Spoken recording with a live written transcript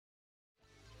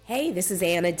Hey, this is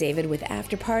Anna David with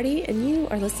After Party, and you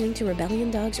are listening to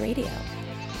Rebellion Dogs Radio.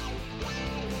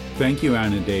 Thank you,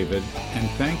 Anna David, and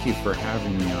thank you for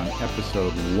having me on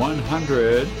episode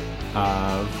 100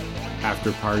 of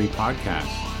After Party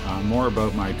Podcast. More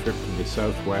about my trip to the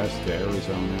Southwest, to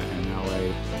Arizona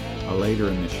and LA later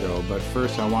in the show. But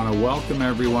first, I want to welcome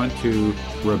everyone to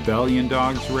Rebellion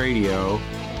Dogs Radio,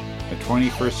 a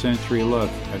 21st century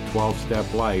look at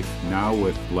 12-step life, now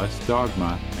with less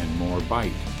dogma and more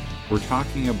bite. We're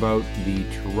talking about the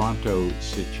Toronto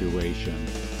situation.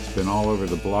 It's been all over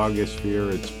the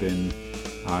blogosphere. It's been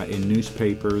in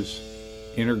newspapers.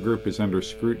 Intergroup is under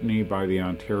scrutiny by the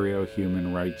Ontario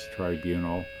Human Rights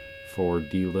Tribunal for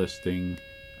delisting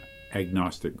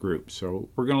agnostic groups. So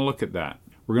we're going to look at that.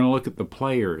 We're going to look at the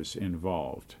players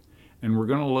involved. And we're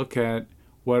going to look at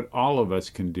what all of us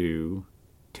can do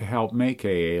to help make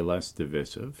AA less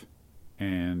divisive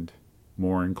and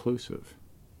more inclusive.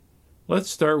 Let's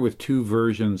start with two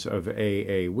versions of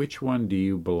AA. Which one do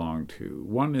you belong to?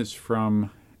 One is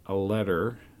from a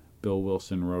letter Bill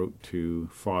Wilson wrote to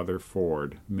Father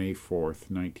Ford, May 4th,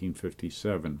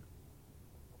 1957.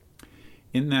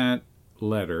 In that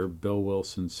letter, Bill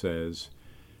Wilson says,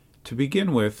 "To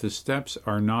begin with, the steps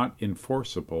are not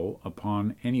enforceable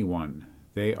upon anyone.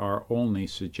 They are only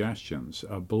suggestions.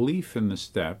 A belief in the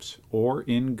steps or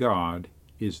in God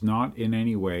is not in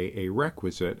any way a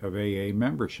requisite of AA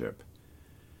membership.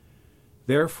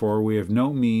 Therefore, we have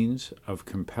no means of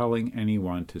compelling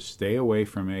anyone to stay away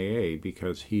from AA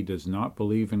because he does not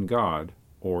believe in God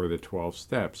or the 12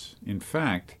 steps. In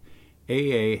fact,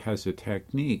 AA has a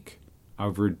technique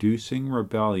of reducing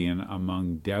rebellion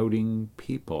among doubting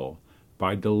people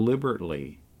by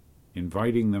deliberately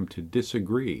inviting them to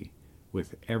disagree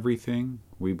with everything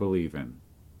we believe in."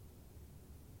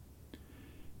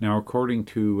 Now, according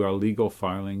to legal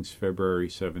filings, February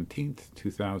 17th,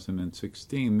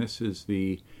 2016, this is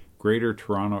the Greater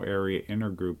Toronto Area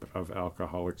Intergroup of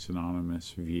Alcoholics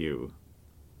Anonymous view.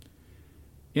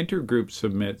 Intergroup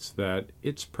submits that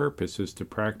its purpose is to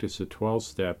practice the 12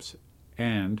 steps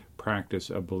and practice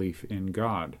a belief in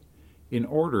God. In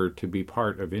order to be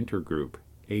part of Intergroup,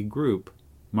 a group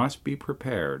must be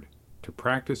prepared to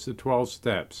practice the 12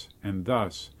 steps, and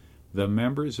thus the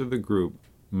members of the group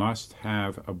must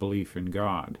have a belief in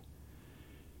God.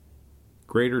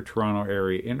 Greater Toronto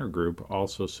Area Intergroup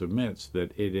also submits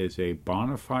that it is a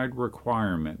bona fide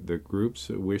requirement that groups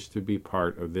that wish to be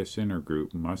part of this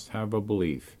intergroup must have a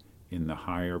belief in the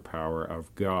higher power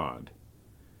of God.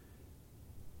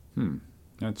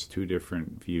 That's two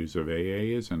different views of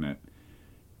AA, isn't it?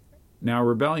 Now,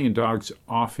 Rebellion Dogs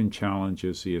often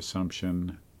challenges the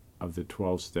assumption of the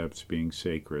 12 steps being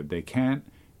sacred. They can't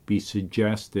be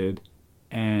suggested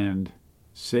and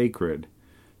sacred.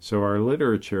 So our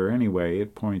literature, anyway,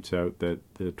 it points out that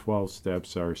the 12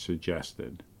 steps are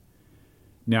suggested.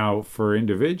 Now, for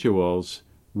individuals,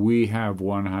 we have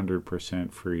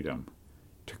 100% freedom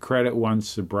to credit one's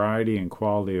sobriety and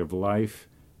quality of life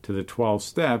to the 12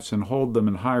 steps and hold them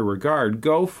in high regard.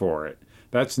 Go for it.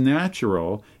 That's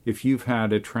natural if you've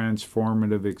had a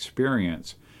transformative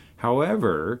experience.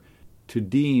 However, to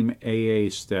deem AA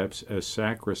steps as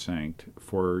sacrosanct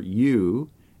for you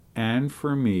and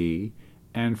for me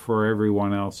and for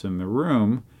everyone else in the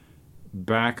room,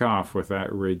 back off with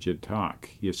that rigid talk.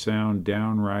 You sound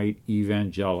downright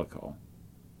evangelical.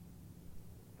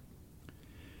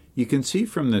 You can see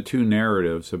from the two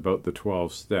narratives about the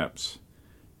 12 steps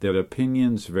that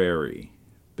opinions vary.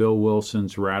 Bill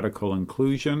Wilson's radical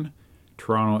inclusion,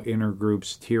 Toronto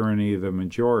Intergroup's tyranny of the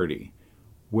majority.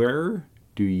 Where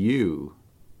do you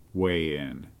weigh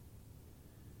in?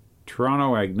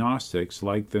 Toronto agnostics,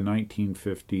 like the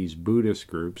 1950s Buddhist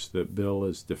groups that Bill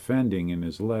is defending in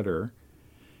his letter,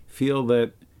 feel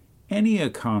that any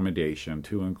accommodation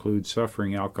to include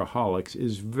suffering alcoholics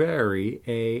is very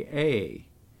AA.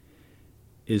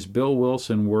 Is Bill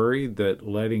Wilson worried that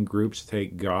letting groups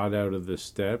take God out of the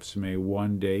steps may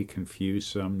one day confuse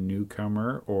some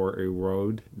newcomer or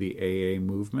erode the AA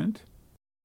movement?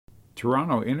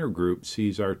 Toronto Intergroup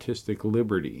sees artistic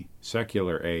liberty,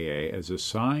 secular AA, as a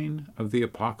sign of the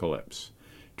apocalypse.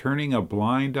 Turning a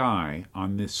blind eye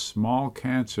on this small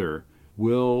cancer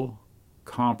will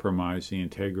compromise the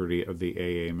integrity of the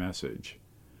AA message.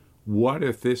 What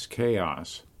if this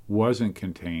chaos wasn't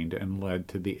contained and led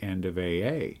to the end of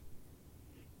AA?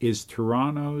 Is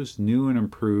Toronto's new and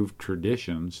improved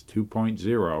Traditions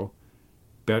 2.0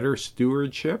 better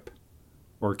stewardship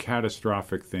or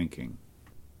catastrophic thinking?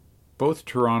 Both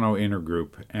Toronto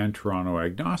Intergroup and Toronto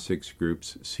Agnostics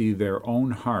groups see their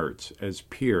own hearts as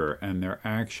pure and their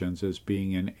actions as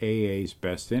being in AA's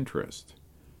best interest.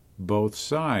 Both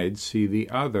sides see the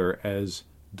other as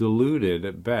deluded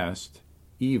at best,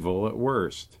 evil at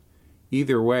worst.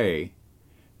 Either way,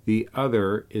 the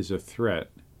other is a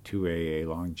threat to AA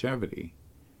longevity.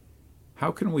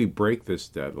 How can we break this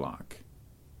deadlock?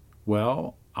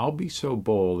 Well, I'll be so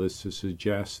bold as to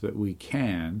suggest that we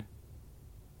can,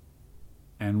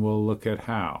 and we'll look at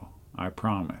how, I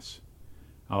promise.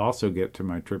 I'll also get to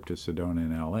my trip to Sedona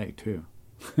in LA, too.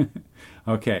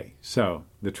 Okay, so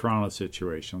the Toronto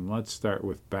situation. Let's start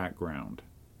with background.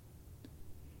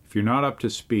 If you're not up to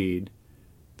speed,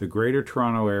 the Greater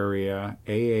Toronto Area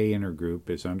AA Intergroup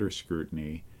is under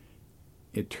scrutiny.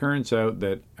 It turns out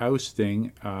that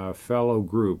ousting a fellow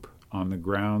group on the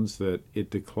grounds that it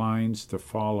declines to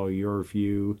follow your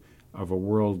view of a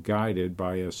world guided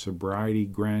by a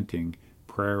sobriety-granting,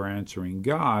 prayer-answering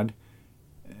God,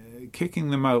 kicking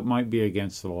them out might be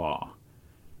against the law.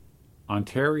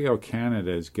 Ontario,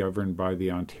 Canada is governed by the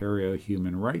Ontario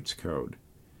Human Rights Code.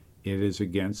 It is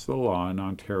against the law in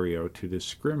Ontario to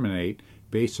discriminate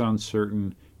based on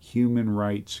certain Human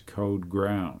Rights Code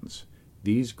grounds.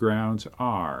 These grounds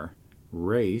are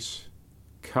race,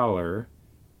 color,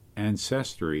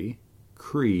 ancestry,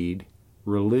 creed,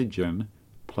 religion,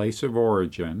 place of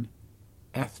origin,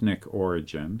 ethnic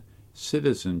origin,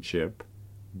 citizenship,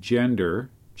 gender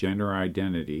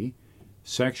identity,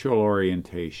 sexual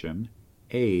orientation,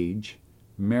 age,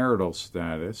 marital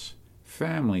status,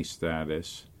 family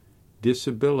status,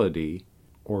 disability,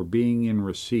 or being in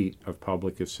receipt of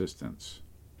public assistance.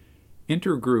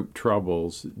 Intergroup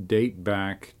troubles date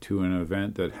back to an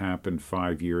event that happened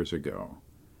 5 years ago.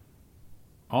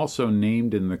 Also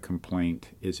named in the complaint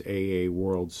is AA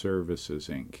World Services,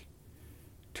 Inc.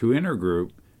 To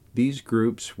Intergroup, these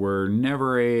groups were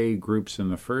never AA groups in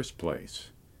the first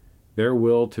place. Their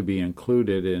will to be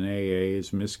included in AA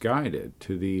is misguided.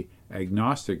 To the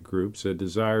agnostic groups, a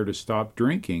desire to stop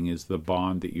drinking is the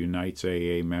bond that unites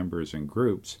AA members and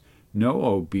groups. No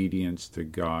obedience to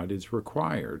God is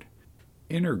required.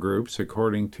 Intergroups,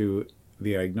 according to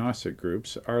the agnostic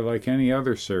groups, are like any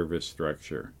other service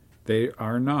structure. They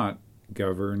are not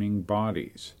governing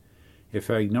bodies. If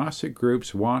agnostic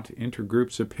groups want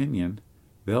intergroups' opinion,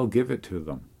 they'll give it to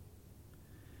them.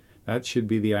 That should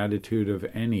be the attitude of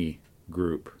any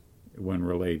group when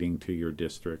relating to your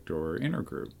district or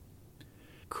intergroup.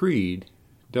 Creed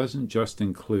doesn't just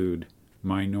include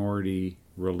minority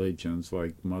religions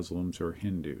like Muslims or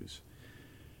Hindus.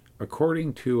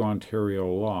 According to Ontario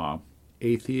law,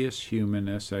 atheists,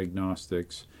 humanists,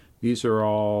 agnostics, these are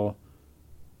all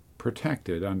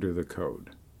protected under the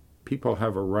code. People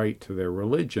have a right to their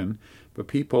religion, but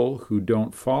people who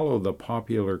don't follow the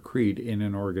popular creed in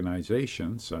an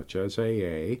organization, such as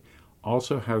AA,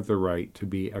 also have the right to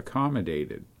be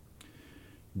accommodated.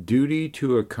 Duty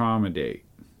to accommodate.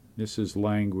 This is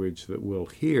language that we'll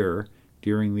hear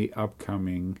during the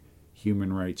upcoming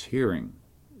human rights hearing.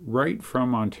 Right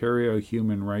from Ontario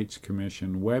Human Rights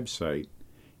Commission website,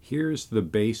 here's the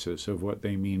basis of what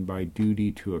they mean by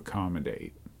duty to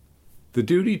accommodate. The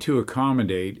duty to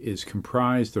accommodate is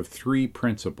comprised of 3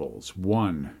 principles.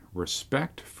 1,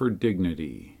 respect for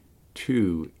dignity.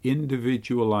 2,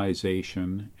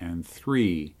 individualization. And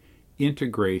 3,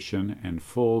 integration and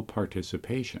full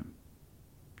participation.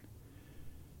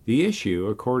 The issue,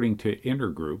 according to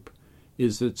Intergroup,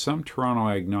 is that some Toronto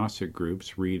agnostic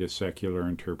groups read a secular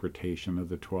interpretation of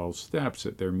the 12 steps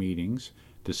at their meetings,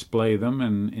 display them,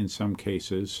 and in some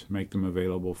cases make them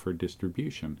available for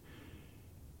distribution.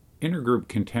 Intergroup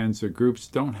contends that groups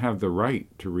don't have the right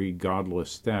to read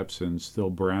godless steps and still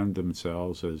brand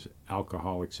themselves as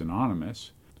Alcoholics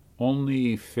Anonymous.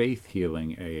 Only Faith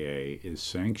Healing AA is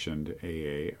sanctioned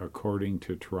AA according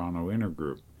to Toronto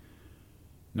Intergroup.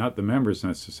 Not the members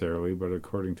necessarily, but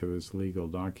according to this legal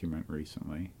document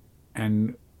recently.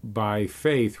 And by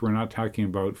faith, we're not talking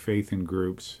about faith in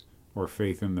groups or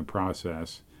faith in the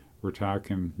process. We're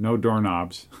talking no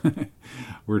doorknobs.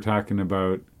 We're talking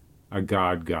about a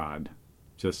God.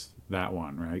 Just that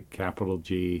one, right? Capital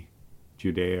G,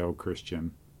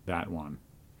 Judeo-Christian, that one.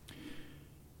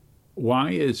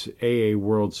 Why is AA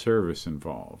World Service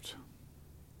involved?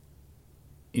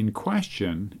 In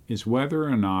question is whether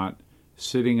or not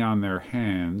sitting on their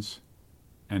hands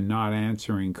and not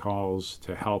answering calls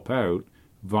to help out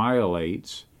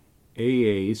violates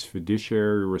AA's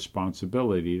fiduciary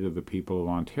responsibility to the people of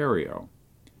Ontario.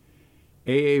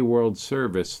 AA World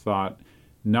Service thought,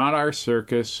 not our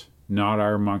circus, not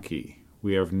our monkey.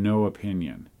 We have no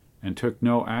opinion, and took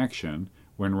no action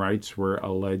when rights were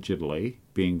allegedly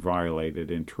being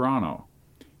violated in Toronto.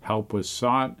 Help was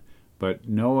sought, but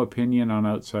no opinion on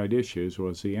outside issues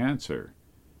was the answer.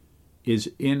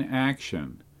 Is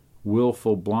inaction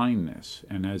willful blindness,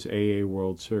 and has AA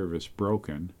World Service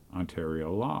broken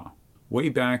Ontario law. Way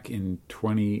back in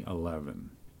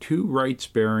 2011, two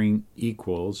rights-bearing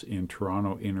equals in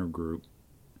Toronto Intergroup,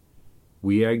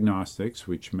 We Agnostics,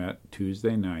 which met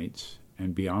Tuesday nights,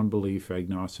 and Beyond Belief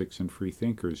Agnostics and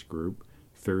Freethinkers Group,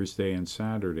 Thursday and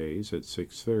Saturdays at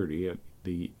 6:30 at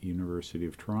the University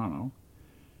of Toronto,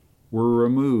 were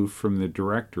removed from the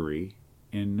directory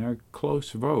in a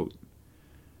close vote.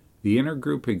 The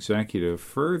intergroup executive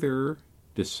further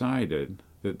decided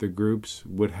that the groups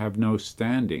would have no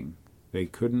standing. They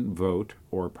couldn't vote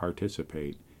or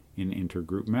participate in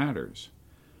intergroup matters.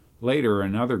 Later,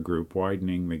 another group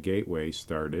widening the gateway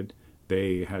started.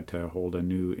 They had to hold a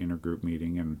new intergroup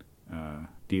meeting and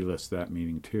delist that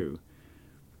meeting too.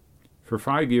 For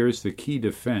 5 years, the key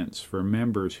defense for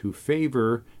members who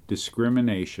favor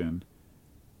discrimination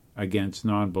against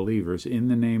non-believers in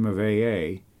the name of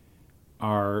AA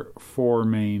are four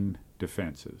main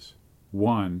defenses.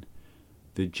 One,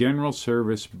 the General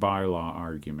Service Bylaw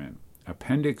argument,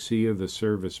 Appendix E of the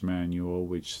Service Manual,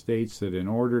 which states that in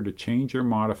order to change or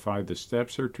modify the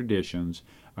steps or traditions,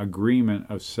 agreement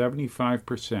of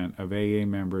 75% of AA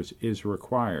members is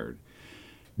required.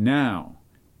 Now,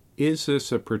 is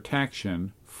this a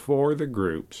protection for the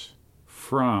groups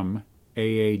from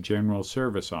AA General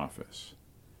Service Office?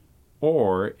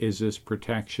 Or is this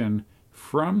protection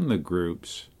from the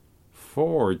groups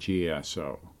for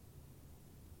GSO?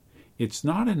 It's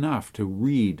not enough to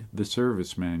read the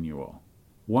service manual.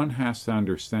 One has to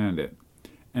understand it.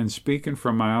 And speaking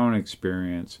from my own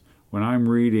experience, when I'm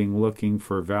reading looking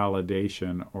for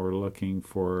validation or looking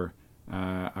for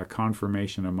a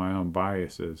confirmation of my own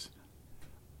biases,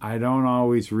 I don't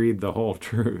always read the whole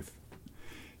truth.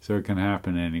 So it can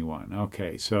happen to anyone.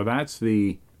 Okay, so that's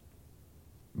the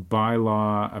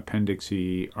bylaw Appendix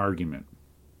E argument.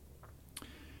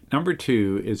 Number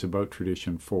 2 is about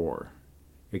Tradition 4.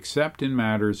 Except in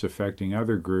matters affecting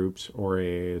other groups or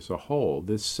AA as a whole.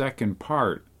 This second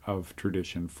part of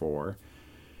Tradition 4,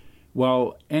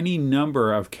 well, any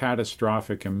number of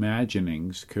catastrophic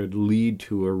imaginings could lead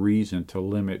to a reason to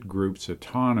limit groups'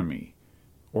 autonomy,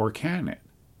 or can it?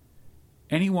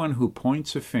 Anyone who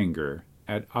points a finger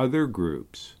at other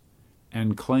groups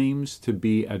and claims to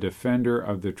be a defender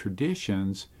of the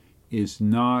traditions is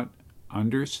not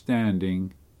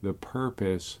understanding the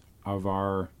purpose of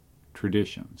our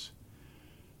traditions.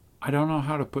 I don't know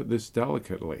how to put this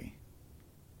delicately.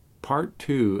 Part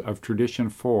 2 of Tradition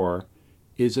 4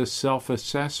 is a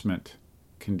self-assessment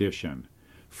condition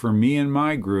for me and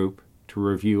my group to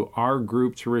review our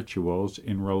group's rituals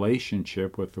in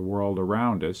relationship with the world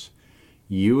around us.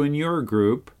 You and your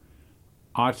group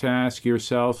ought to ask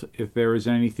yourself if there is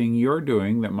anything you're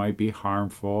doing that might be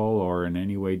harmful or in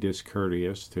any way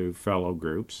discourteous to fellow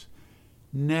groups.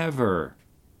 Never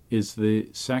is the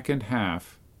second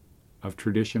half of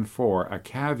Tradition 4 a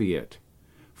caveat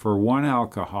for one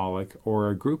alcoholic or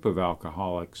a group of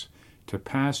alcoholics to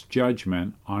pass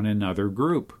judgment on another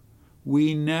group.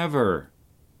 We never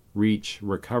reach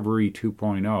Recovery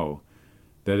 2.0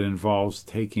 that involves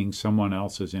taking someone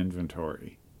else's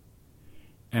inventory.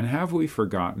 And have we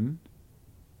forgotten?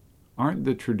 Aren't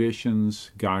the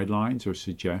traditions guidelines or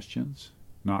suggestions,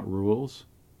 not rules?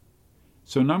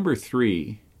 So number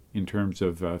 3, in terms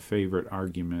of favorite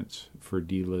arguments for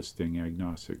delisting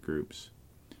agnostic groups,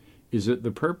 is that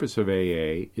the purpose of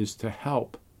AA is to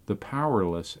help the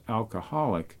powerless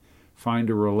alcoholic find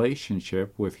a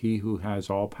relationship with He who has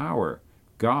all power,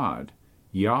 God,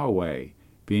 Yahweh,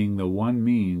 being the one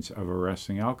means of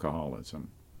arresting alcoholism.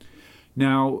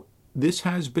 Now, this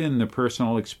has been the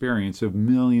personal experience of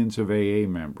millions of AA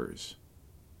members.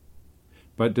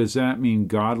 But does that mean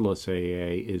godless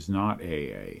AA is not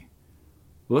AA?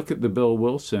 Look at the Bill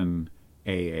Wilson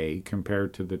AA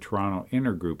compared to the Toronto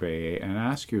Intergroup AA and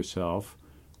ask yourself,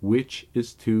 which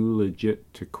is too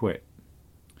legit to quit?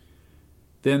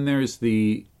 Then there's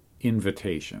the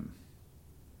invitation.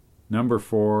 Number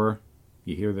 4,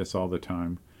 you hear this all the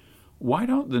time. Why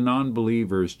don't the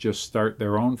non-believers just start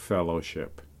their own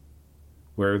fellowship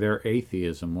where their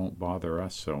atheism won't bother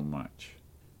us so much?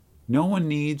 No one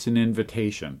needs an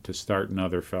invitation to start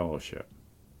another fellowship.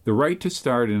 The right to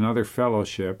start another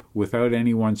fellowship without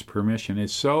anyone's permission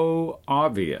is so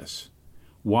obvious.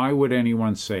 Why would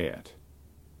anyone say it?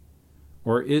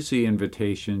 Or is the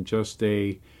invitation just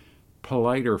a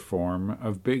politer form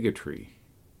of bigotry?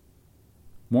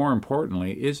 More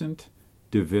importantly, isn't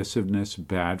divisiveness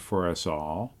bad for us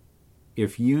all?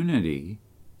 If unity,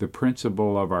 the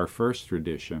principle of our first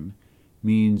tradition,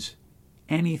 means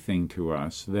anything to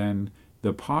us, then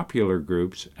the popular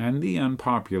groups and the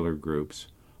unpopular groups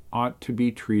ought to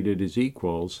be treated as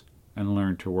equals and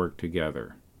learn to work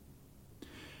together.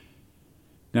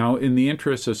 Now, in the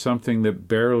interest of something that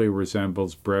barely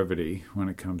resembles brevity, when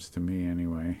it comes to me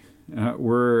anyway,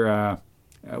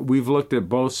 we've looked at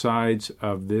both sides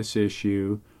of this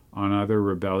issue on other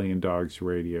Rebellion Dogs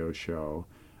radio show.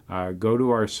 Go to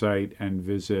our site and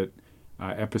visit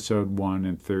episode 1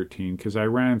 and 13, because I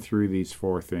ran through these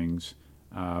 4 things,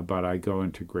 but I go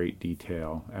into great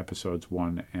detail, episodes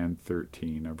 1 and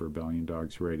 13 of Rebellion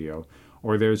Dogs Radio.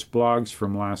 Or there's blogs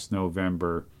from last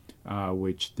November,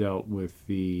 which dealt with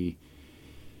the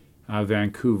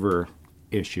Vancouver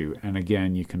issue. And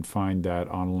again, you can find that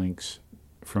on links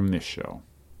from this show.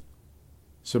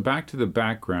 So back to the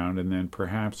background, and then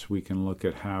perhaps we can look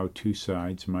at how two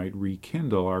sides might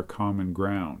rekindle our common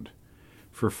ground.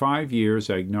 For 5 years,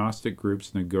 agnostic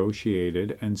groups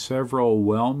negotiated, and several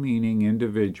well-meaning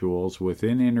individuals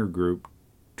within Intergroup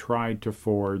tried to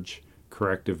forge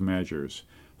corrective measures.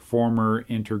 Former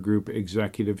Intergroup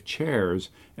executive chairs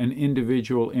and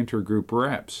individual Intergroup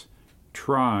reps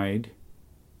tried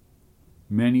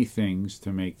many things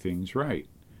to make things right.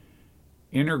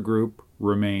 Intergroup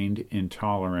remained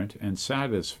intolerant and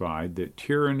satisfied that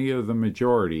tyranny of the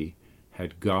majority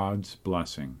had God's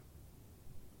blessing.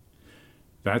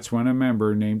 That's when a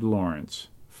member named Lawrence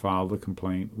filed a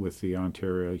complaint with the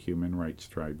Ontario Human Rights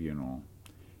Tribunal.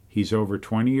 He's over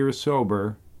 20 years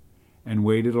sober and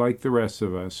waited like the rest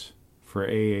of us for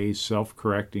AA's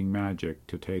self-correcting magic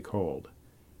to take hold.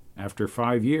 After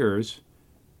 5 years,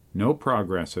 no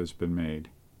progress has been made.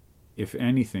 If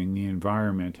anything, the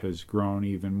environment has grown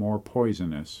even more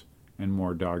poisonous and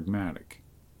more dogmatic.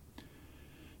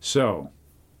 So,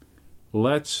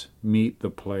 let's meet the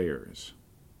players.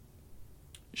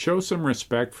 Show some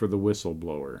respect for the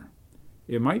whistleblower.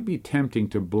 It might be tempting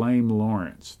to blame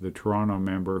Lawrence, the Toronto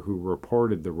member who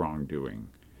reported the wrongdoing.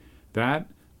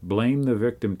 That blame the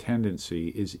victim tendency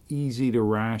is easy to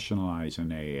rationalize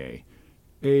in AA.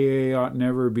 AA ought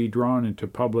never be drawn into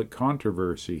public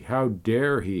controversy. How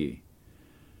dare he?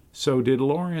 So did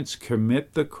Lawrence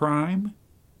commit the crime,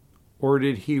 or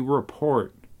did he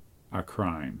report a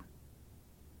crime?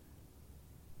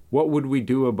 What would we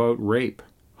do about rape,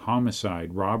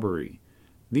 homicide, robbery?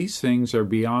 These things are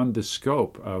beyond the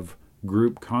scope of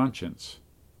group conscience.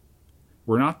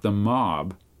 We're not the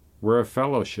mob, we're a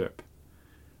fellowship.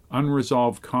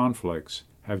 Unresolved conflicts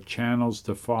have channels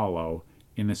to follow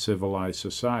in a civilized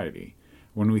society.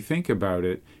 When we think about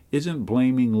it, isn't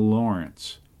blaming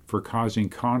Lawrence for causing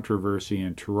controversy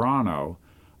in Toronto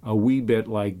a wee bit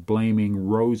like blaming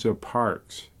Rosa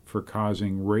Parks for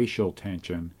causing racial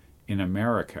tension in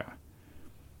America?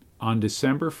 On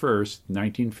December 1st,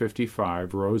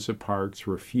 1955, Rosa Parks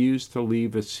refused to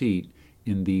leave a seat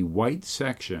in the white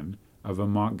section of a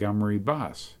Montgomery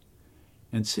bus.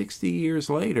 And 60 years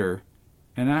later,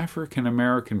 an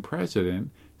African-American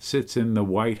president sits in the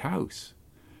White House.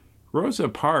 Rosa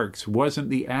Parks wasn't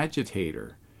the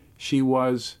agitator. She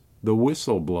was the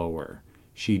whistleblower.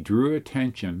 She drew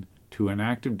attention to an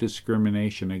act of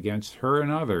discrimination against her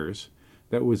and others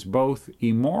that was both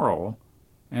immoral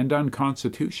and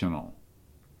unconstitutional.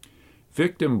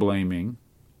 Victim blaming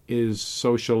is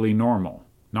socially normal.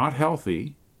 Not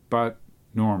healthy, but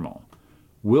normal.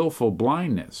 Willful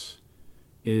blindness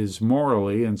is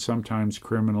morally and sometimes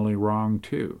criminally wrong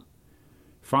too.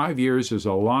 5 years is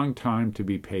a long time to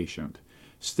be patient.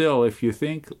 Still, if you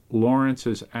think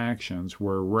Lawrence's actions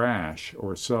were rash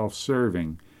or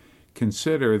self-serving,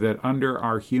 consider that under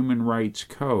our Human Rights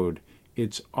Code,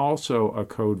 it's also a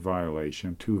code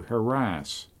violation to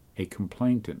harass a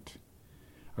complainant.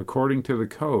 According to the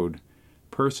code,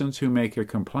 persons who make a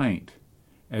complaint,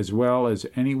 as well as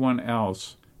anyone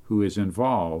else who is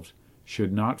involved,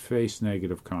 should not face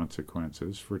negative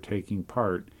consequences for taking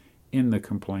part in the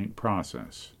complaint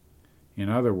process. In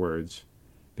other words,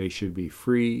 they should be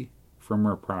free from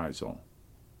reprisal.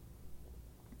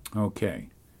 Okay.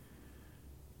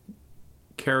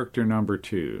 Character number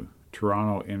 2,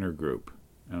 Toronto Intergroup,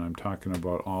 and I'm talking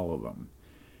about all of them.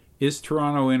 Is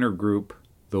Toronto Intergroup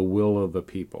the will of the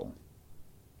people?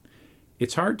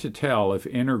 It's hard to tell if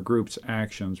Intergroup's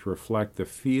actions reflect the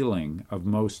feeling of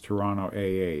most Toronto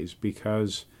AAs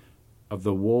because of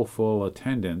the woeful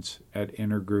attendance at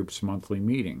Intergroup's monthly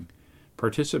meeting.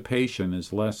 Participation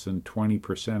is less than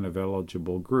 20% of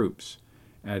eligible groups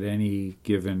at any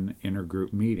given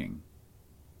Intergroup meeting.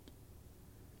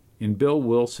 In Bill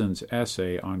Wilson's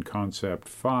essay on Concept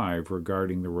 5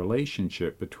 regarding the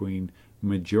relationship between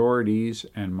majorities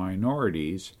and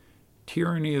minorities,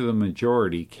 tyranny of the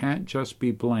majority can't just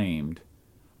be blamed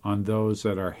on those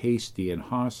that are hasty and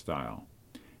hostile.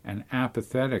 An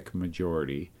apathetic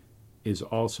majority is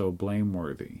also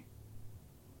blameworthy.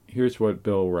 Here's what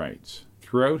Bill writes.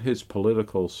 Throughout his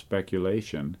political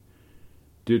speculation,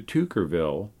 De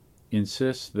Tocqueville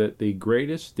insists that the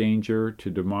greatest danger to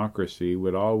democracy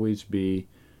would always be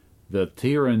the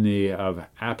tyranny of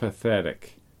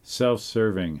apathetic,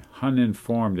 self-serving,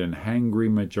 uninformed, and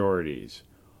hangry majorities.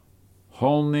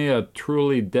 Only a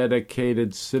truly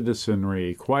dedicated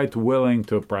citizenry, quite willing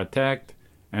to protect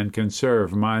and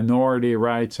conserve minority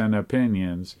rights and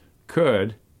opinions,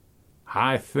 could,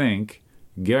 I think,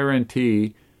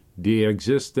 guarantee the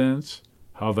existence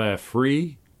of a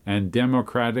free and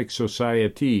democratic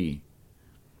society.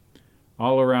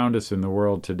 All around us in the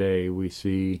world today,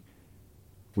 we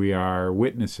are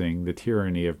witnessing the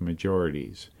tyranny of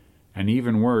majorities, and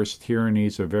even worse,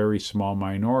 tyrannies of very small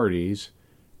minorities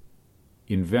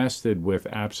invested with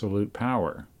absolute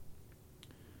power.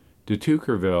 De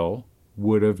Tocqueville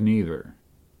would have neither,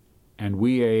 and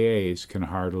we AAs can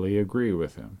hardly agree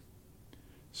with him.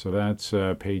 So that's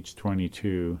page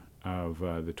 22 of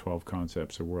the 12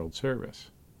 Concepts of World Service.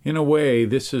 In a way,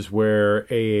 this is where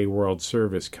AA World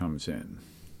Service comes in.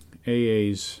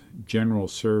 AA's General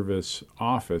Service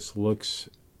Office looks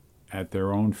at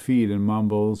their own feet and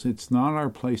mumbles, "It's not our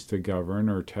place to govern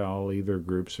or tell either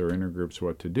groups or intergroups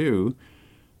what to do.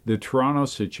 The Toronto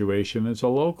situation is a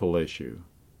local issue,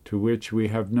 to which we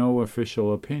have no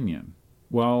official opinion."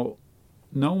 Well,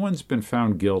 no one's been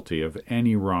found guilty of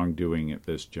any wrongdoing at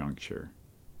this juncture.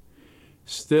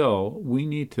 Still, we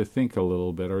need to think a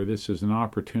little bit, or this is an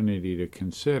opportunity to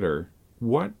consider,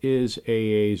 what is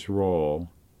AA's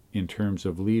role in terms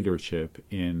of leadership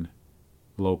in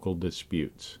local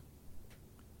disputes?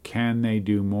 Can they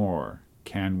do more?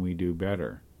 Can we do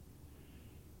better?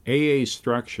 AA's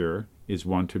structure is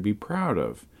one to be proud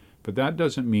of, but that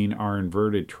doesn't mean our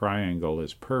inverted triangle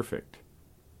is perfect.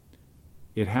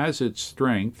 It has its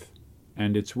strength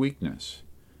and its weakness.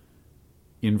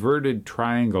 Inverted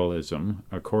triangleism,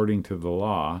 according to the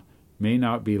law, may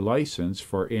not be licensed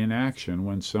for inaction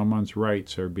when someone's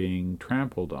rights are being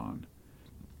trampled on.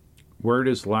 Where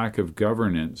does lack of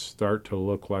governance start to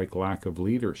look like lack of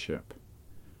leadership?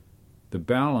 The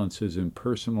balance is in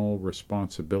personal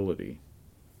responsibility.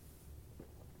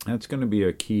 That's going to be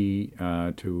a key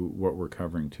to what we're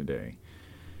covering today.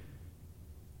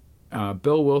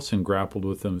 Bill Wilson grappled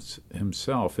with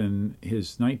himself in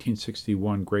his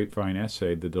 1961 Grapevine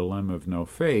essay, The Dilemma of No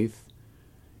Faith.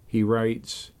 He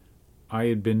writes, "I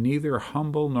had been neither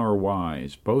humble nor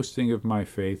wise. Boasting of my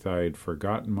faith, I had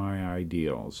forgotten my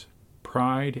ideals.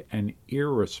 Pride and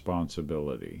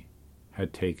irresponsibility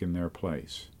had taken their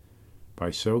place.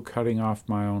 By so cutting off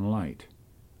my own light,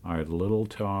 I had little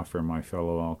to offer my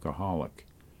fellow alcoholic.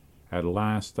 At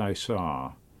last I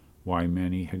saw why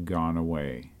many had gone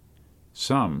away.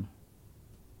 Some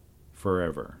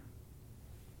forever."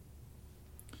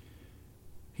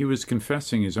 He was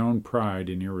confessing his own pride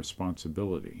and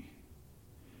irresponsibility.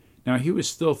 Now, he was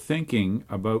still thinking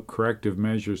about corrective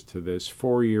measures to this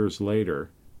 4 years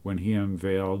later when he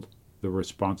unveiled the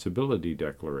Responsibility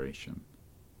Declaration.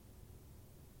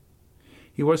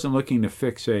 He wasn't looking to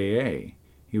fix AA.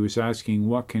 He was asking,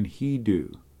 what can he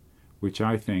do? Which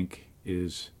I think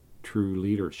is true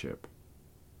leadership.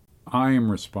 I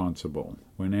am responsible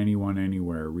when anyone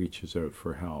anywhere reaches out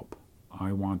for help.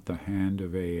 I want the hand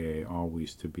of AA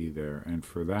always to be there, and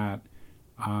for that,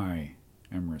 I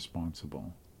am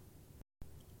responsible.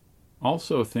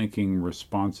 Also thinking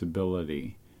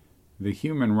responsibility, the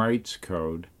Human Rights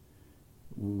Code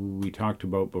we talked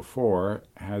about before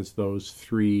has those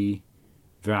three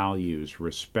values: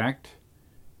 respect,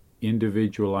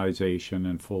 individualization,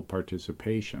 and full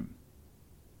participation.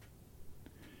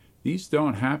 These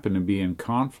don't happen to be in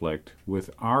conflict with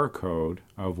our code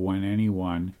of when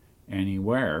anyone,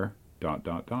 anywhere, ...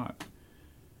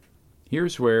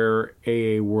 Here's where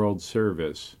AA World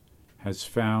Service has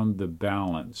found the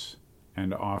balance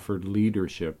and offered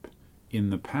leadership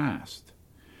in the past.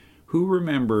 Who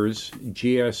remembers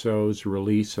GSO's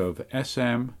release of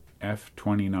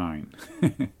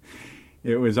SMF29?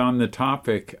 It was on the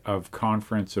topic of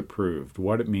conference approved,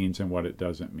 what it means and what it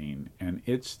doesn't mean, and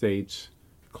it states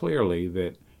clearly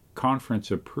that conference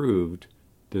approved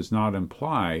does not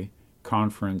imply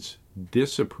conference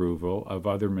disapproval of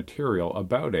other material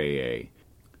about AA.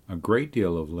 A great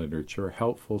deal of literature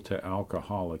helpful to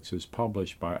alcoholics is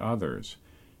published by others,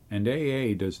 and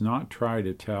AA does not try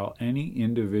to tell any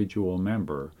individual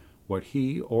member what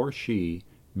he or she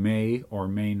may or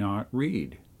may not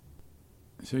read.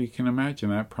 So you can imagine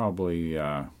that probably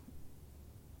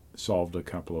solved a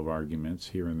couple of arguments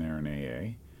here and there in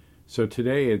AA. So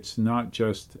today it's not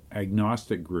just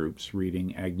agnostic groups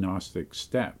reading agnostic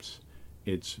steps.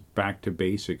 It's back to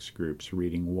basics groups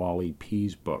reading Wally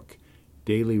P's book,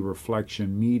 daily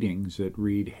reflection meetings that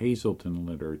read Hazelton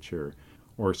literature,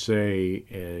 or say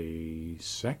a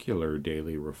secular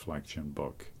daily reflection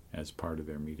book as part of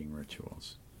their meeting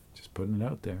rituals. Just putting it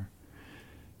out there.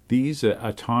 These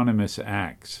autonomous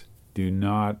acts do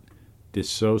not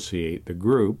dissociate the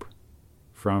group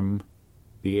from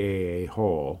the AA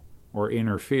whole or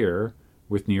interfere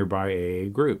with nearby AA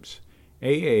groups.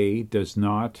 AA does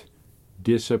not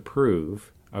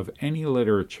disapprove of any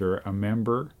literature a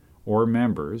member or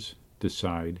members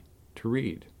decide to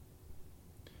read.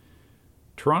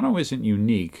 Toronto isn't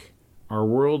unique. Our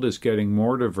world is getting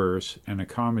more diverse and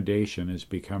accommodation is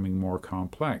becoming more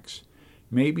complex.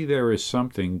 Maybe there is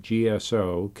something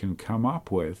GSO can come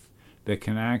up with that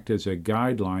can act as a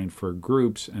guideline for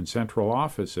groups and central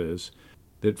offices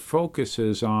that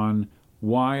focuses on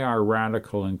why our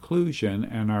radical inclusion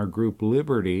and our group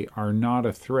liberty are not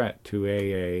a threat to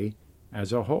AA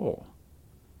as a whole.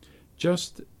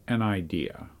 Just an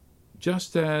idea.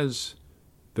 Just as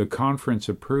the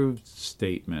conference-approved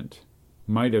statement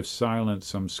might have silenced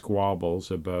some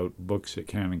squabbles about books that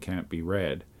can and can't be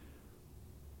read,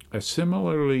 a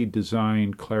similarly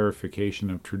designed clarification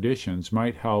of traditions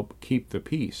might help keep the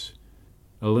peace,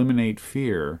 eliminate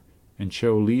fear, and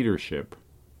show leadership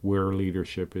where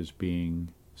leadership is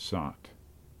being sought.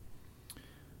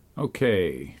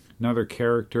 Okay, another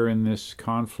character in this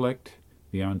conflict,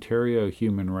 the Ontario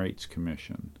Human Rights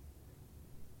Commission.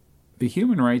 The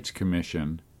Human Rights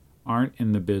Commission aren't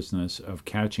in the business of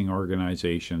catching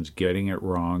organizations getting it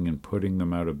wrong and putting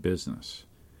them out of business.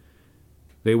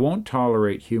 They won't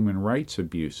tolerate human rights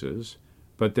abuses,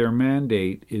 but their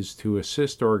mandate is to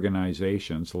assist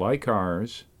organizations like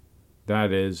ours,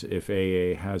 that is, if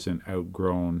AA hasn't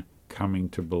outgrown coming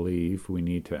to believe we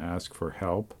need to ask for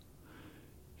help.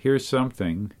 Here's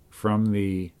something from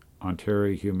the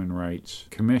Ontario Human Rights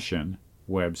Commission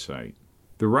website.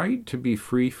 The right to be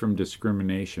free from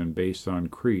discrimination based on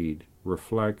creed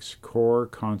reflects core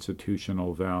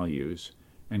constitutional values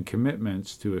and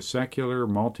commitments to a secular,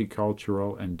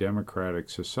 multicultural, and democratic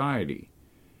society.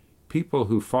 People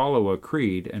who follow a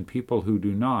creed and people who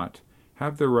do not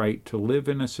have the right to live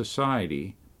in a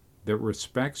society that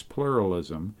respects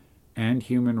pluralism and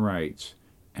human rights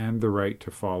and the right to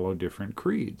follow different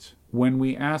creeds. When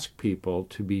we ask people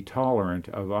to be tolerant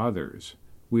of others,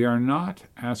 we are not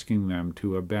asking them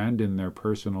to abandon their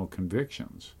personal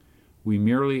convictions. We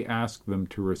merely ask them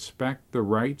to respect the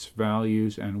rights,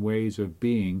 values, and ways of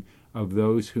being of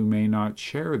those who may not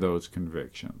share those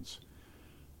convictions.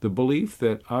 The belief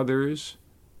that others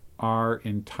are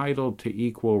entitled to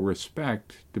equal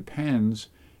respect depends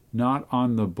not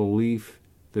on the belief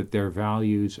that their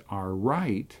values are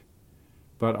right,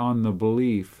 but on the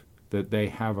belief that they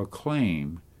have a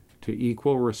claim to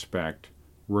equal respect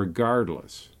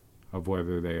regardless of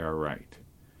whether they are right.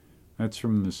 That's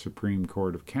from the Supreme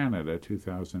Court of Canada,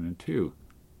 2002.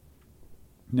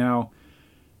 Now,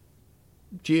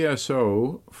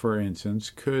 GSO, for instance,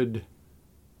 could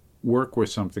work with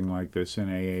something like this in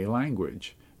AA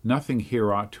language. Nothing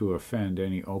here ought to offend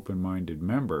any open-minded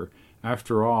member.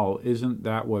 After all, isn't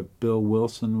that what Bill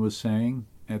Wilson was saying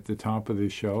at the top of the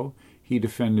show? He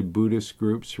defended Buddhist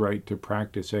groups' right to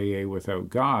practice AA without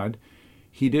God.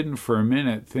 He didn't for a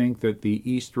minute think that the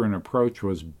Eastern approach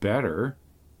was better.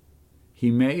 He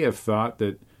may have thought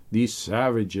that these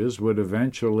savages would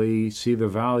eventually see the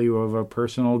value of a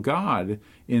personal God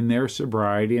in their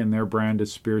sobriety and their brand of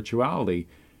spirituality.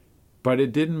 But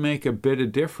it didn't make a bit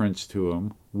of difference to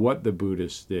him what the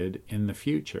Buddhists did in the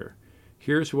future.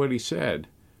 Here's what he said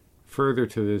further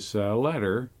to this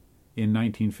letter in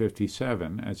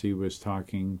 1957 as he was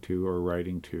talking to or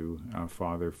writing to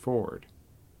Father Ford.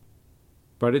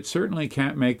 But it certainly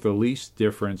can't make the least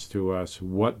difference to us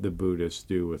what the Buddhists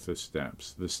do with the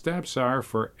steps. The steps are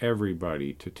for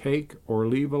everybody to take or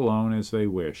leave alone as they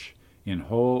wish, in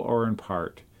whole or in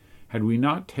part. Had we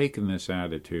not taken this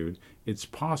attitude, it's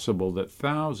possible that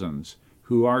thousands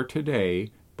who are today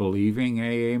believing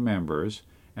AA members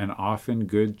and often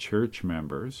good church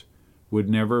members would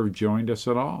never have joined us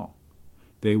at all.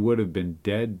 They would have been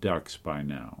dead ducks by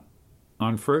now.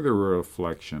 On further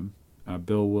reflection,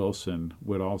 Bill Wilson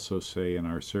would also say in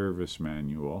our service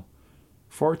manual,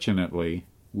 fortunately,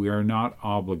 we are not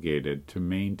obligated to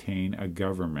maintain a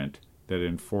government that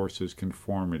enforces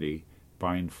conformity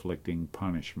by inflicting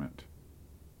punishment.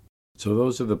 So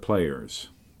those are the players.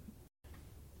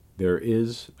 There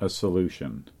is a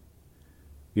solution.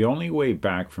 The only way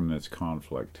back from this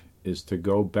conflict is to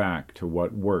go back to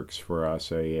what works for us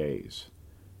AAs.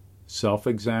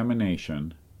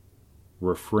 Self-examination,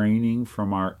 refraining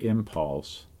from our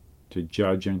impulse to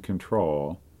judge and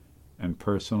control, and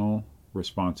personal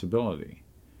responsibility.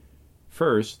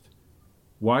 First,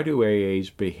 why do AAs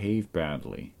behave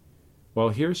badly? Well,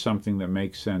 here's something that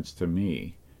makes sense to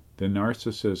me: the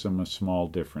narcissism of small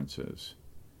differences.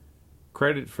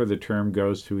 Credit for the term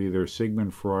goes to either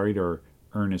Sigmund Freud or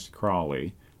Ernest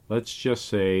Crowley. Let's just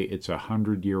say it's a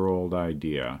 100-year-old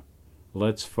idea.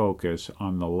 Let's focus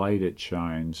on the light it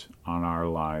shines on our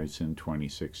lives in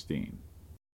 2016.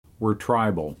 We're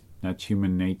tribal. That's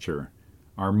human nature.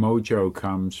 Our mojo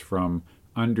comes from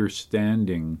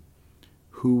understanding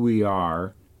who we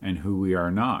are and who we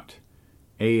are not.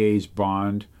 AA's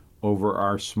bond over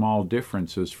our small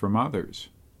differences from others.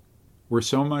 We're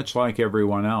so much like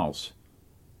everyone else,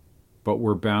 but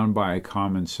we're bound by a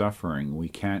common suffering. We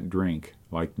can't drink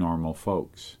like normal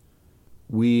folks.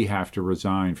 We have to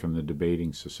resign from the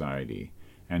debating society,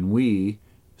 and we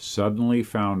suddenly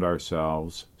found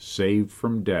ourselves saved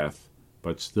from death,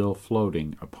 but still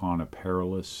floating upon a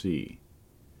perilous sea.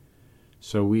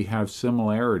 So we have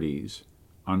similarities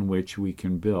on which we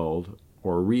can build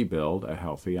or rebuild a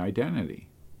healthy identity.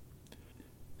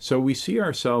 So we see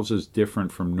ourselves as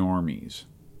different from normies,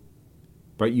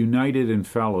 but united in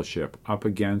fellowship up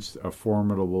against a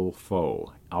formidable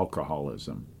foe,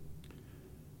 alcoholism.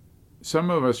 Some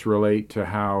of us relate to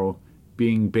how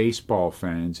being baseball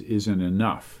fans isn't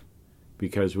enough,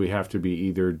 because we have to be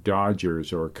either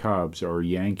Dodgers or Cubs or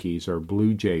Yankees or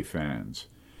Blue Jay fans.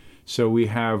 So we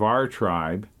have our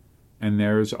tribe, and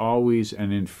there's always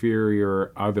an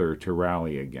inferior other to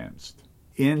rally against.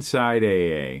 Inside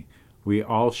AA, we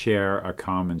all share a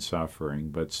common suffering,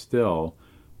 but still,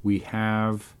 we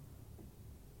have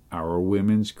our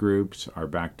women's groups, our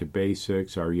Back to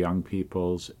Basics, our young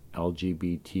people's,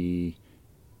 LGBT,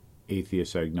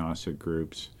 atheist agnostic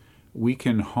groups. We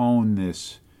can hone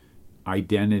this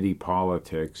identity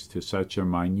politics to such a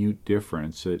minute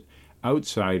difference that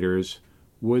outsiders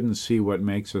wouldn't see what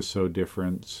makes us so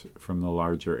different from the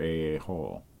larger AA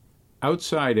whole.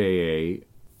 Outside AA,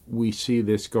 we see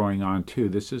this going on too.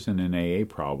 This isn't an AA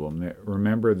problem.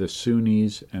 Remember the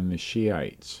Sunnis and the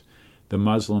Shiites, the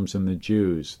Muslims and the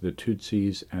Jews, the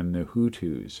Tutsis and the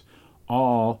Hutus,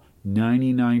 all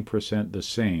 99% the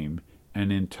same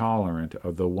and intolerant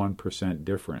of the 1%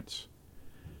 difference.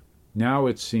 Now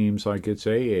it seems like it's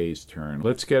AA's turn.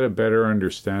 Let's get a better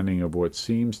understanding of what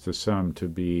seems to some to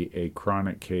be a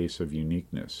chronic case of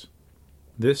uniqueness.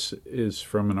 This is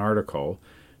from an article.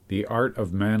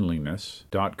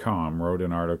 TheArtOfManliness.com wrote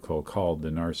an article called The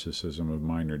Narcissism of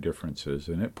Minor Differences,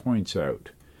 and it points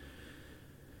out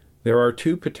there are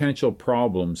two potential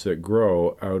problems that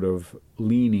grow out of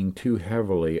leaning too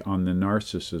heavily on the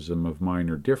narcissism of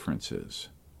minor differences.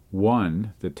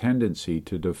 One, the tendency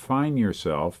to define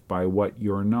yourself by what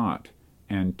you're not,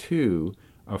 and two,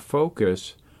 a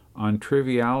focus on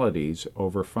trivialities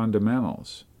over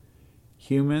fundamentals.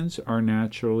 Humans are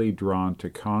naturally drawn to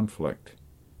conflict,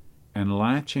 and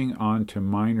latching on to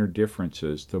minor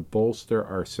differences to bolster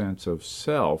our sense of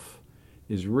self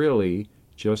is really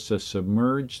just a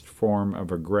submerged form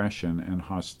of aggression and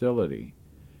hostility.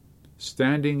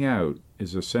 Standing out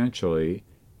is essentially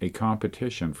a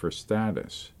competition for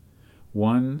status,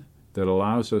 one that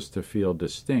allows us to feel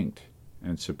distinct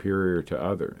and superior to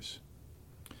others.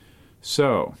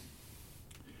 So,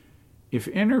 if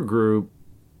Intergroup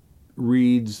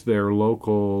reads their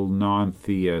local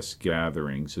non-theist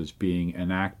gatherings as being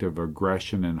an act of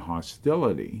aggression and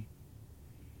hostility,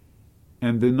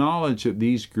 and the knowledge that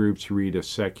these groups read a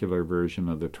secular version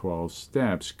of the 12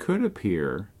 Steps could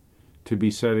appear to be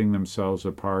setting themselves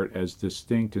apart as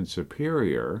distinct and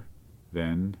superior,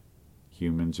 then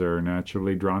humans are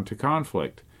naturally drawn to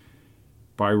conflict.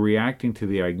 By reacting to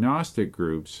the agnostic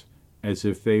groups as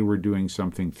if they were doing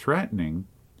something threatening,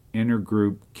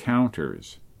 Intergroup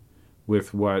counters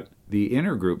with what the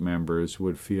Intergroup members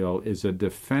would feel is a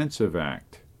defensive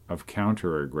act of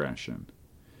counter-aggression.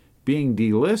 Being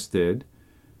delisted,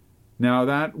 now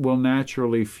that will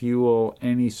naturally fuel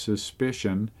any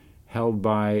suspicion held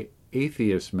by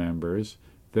atheist members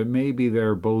that maybe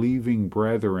their believing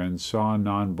brethren saw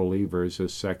non-believers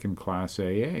as second-class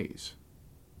AAs.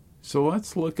 So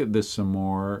let's look at this some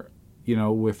more,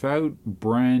 without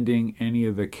branding any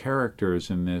of the characters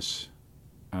in this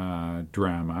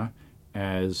drama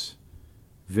as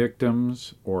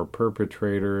victims or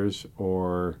perpetrators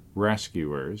or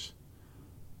rescuers.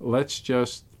 Let's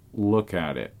just look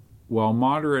at it. While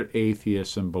moderate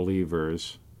atheists and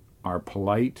believers are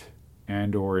polite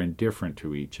and or indifferent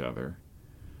to each other,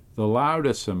 the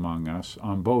loudest among us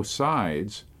on both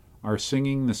sides are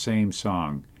singing the same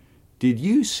song. Did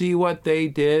you see what they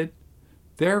did?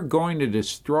 They're going to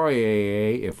destroy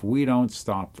AA if we don't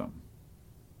stop them.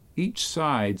 Each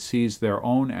side sees their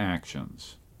own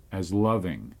actions as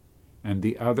loving and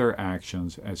the other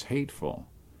actions as hateful.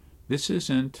 This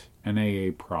isn't an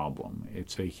AA problem.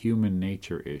 It's a human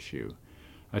nature issue.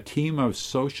 A team of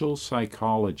social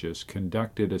psychologists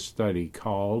conducted a study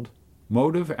called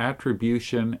Motive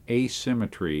Attribution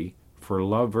Asymmetry for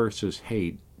Love versus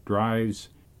Hate Drives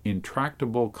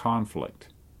Intractable Conflict.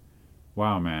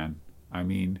 Wow, man. I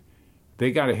mean,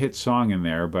 they got a hit song in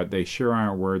there, but they sure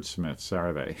aren't wordsmiths,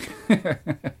 are they?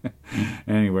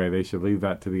 Anyway, they should leave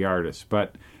that to the artists.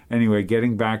 But anyway,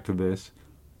 getting back to this,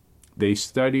 they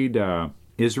studied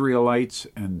Israelites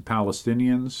and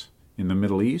Palestinians in the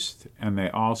Middle East, and they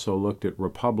also looked at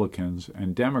Republicans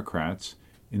and Democrats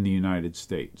in the United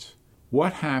States.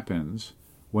 What happens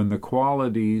when the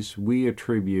qualities we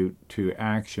attribute to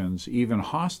actions, even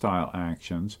hostile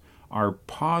actions, are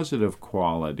positive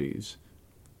qualities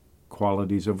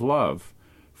of love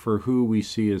for who we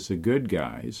see as the good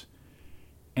guys,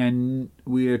 and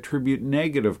we attribute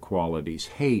negative qualities,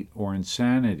 hate or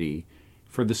insanity,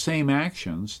 for the same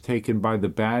actions taken by the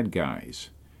bad guys?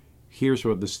 Here's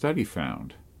what the study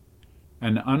found.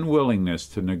 An unwillingness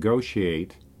to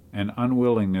negotiate and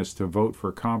unwillingness to vote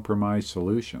for compromise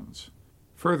solutions.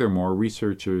 Furthermore,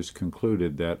 researchers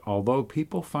concluded that although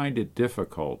people find it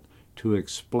difficult to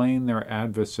explain their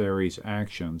adversaries'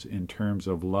 actions in terms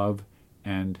of love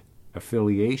and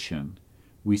affiliation,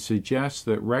 we suggest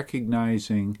that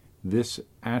recognizing this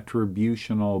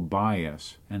attributional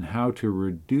bias and how to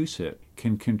reduce it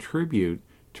can contribute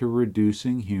to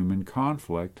reducing human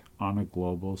conflict on a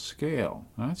global scale.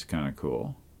 That's kind of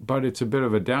cool. But it's a bit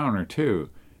of a downer, too.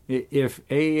 If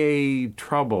AA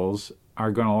troubles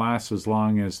are going to last as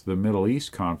long as the Middle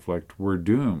East conflict, we're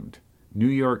doomed. New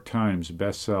York Times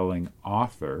best-selling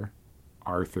author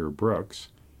Arthur Brooks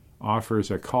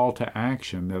offers a call to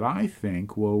action that I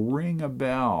think will ring a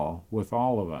bell with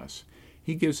all of us.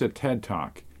 He gives a TED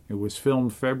Talk. It was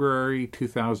filmed February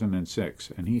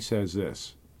 2006, and he says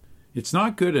this: "It's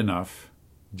not good enough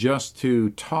just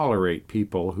to tolerate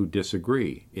people who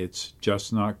disagree. It's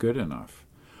just not good enough.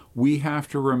 We have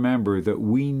to remember that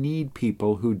we need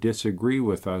people who disagree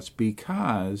with us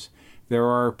because there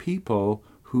are people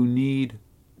who need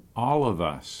all of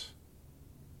us."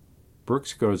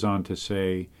 Brooks goes on to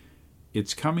say,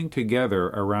 "It's coming together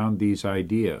around these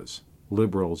ideas,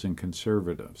 liberals and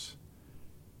conservatives,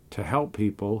 to help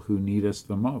people who need us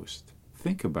the most.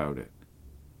 Think about it.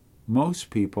 Most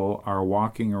people are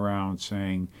walking around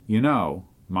saying,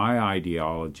 my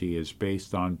ideology is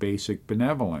based on basic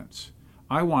benevolence.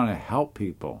 I want to help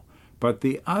people. But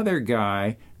the other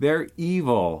guy, they're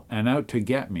evil and out to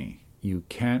get me." You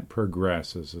can't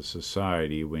progress as a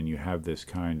society when you have this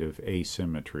kind of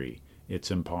asymmetry. It's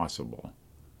impossible.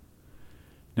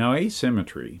 Now,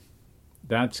 asymmetry,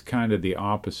 that's kind of the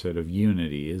opposite of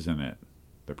unity, isn't it?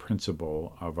 The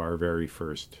principle of our very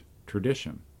first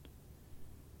tradition.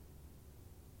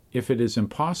 If it is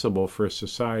impossible for a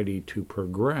society to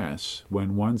progress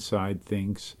when one side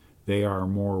thinks they are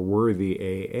more worthy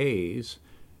AAs,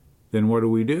 then what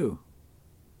do?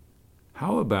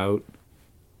 How about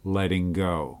letting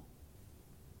go?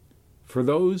 For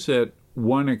those at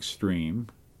one extreme,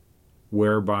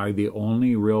 whereby the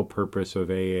only real purpose of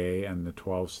AA and the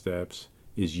 12 steps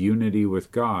is unity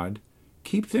with God,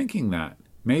 keep thinking that.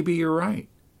 Maybe you're right.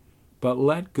 But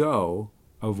let go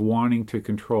of wanting to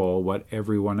control what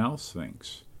everyone else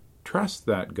thinks. Trust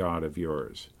that God of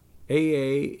yours.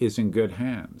 AA is in good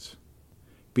hands.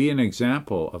 Be an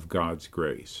example of God's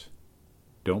grace.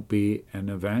 Don't be an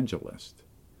evangelist.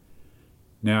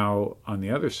 Now, on the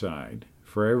other side,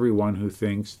 for everyone who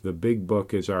thinks the big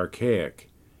book is archaic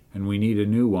and we need a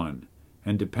new one,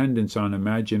 and dependence on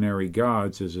imaginary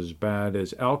gods is as bad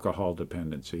as alcohol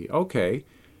dependency, okay,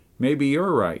 maybe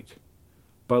you're right.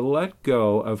 But let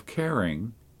go of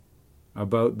caring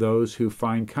about those who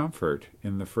find comfort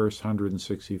in the first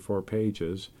 164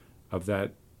 pages of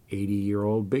that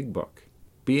 80-year-old big book.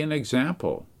 Be an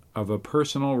example of a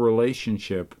personal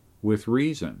relationship with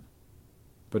reason,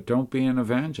 but don't be an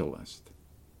evangelist.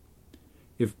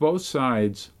 If both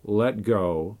sides let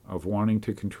go of wanting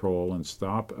to control and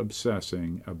stop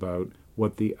obsessing about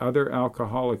what the other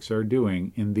alcoholics are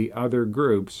doing in the other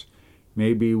groups,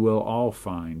 maybe we'll all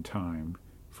find time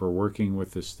for working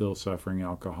with the still suffering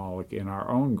alcoholic in our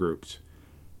own groups.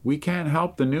 We can't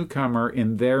help the newcomer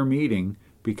in their meeting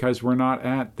because we're not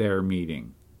at their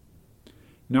meeting.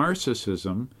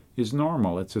 Narcissism is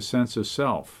normal. It's a sense of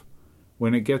self.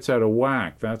 When it gets out of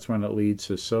whack, that's when it leads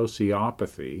to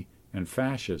sociopathy and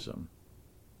fascism.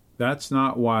 That's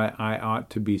not why I ought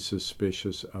to be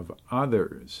suspicious of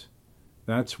others.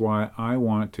 That's why I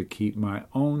want to keep my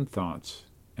own thoughts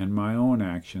and my own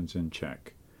actions in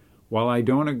check. While I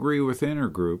don't agree with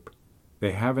Intergroup,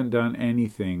 they haven't done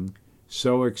anything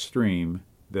so extreme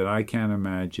that I can't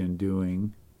imagine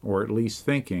doing, or at least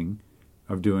thinking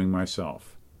of doing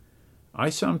myself. I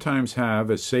sometimes have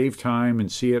a save time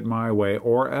and see it my way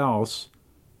or else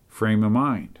frame of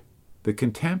mind. The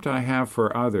contempt I have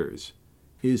for others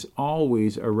is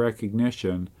always a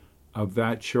recognition of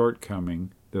that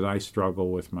shortcoming that I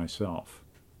struggle with myself.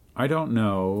 I don't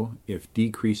know if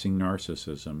decreasing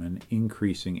narcissism and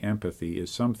increasing empathy is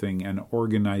something an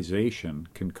organization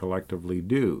can collectively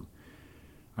do.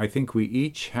 I think we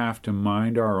each have to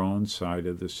mind our own side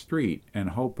of the street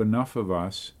and hope enough of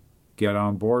us get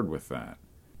on board with that.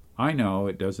 I know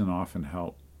it doesn't often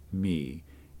help me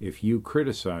if you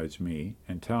criticize me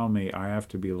and tell me I have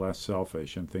to be less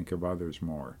selfish and think of others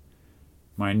more.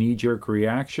 My knee-jerk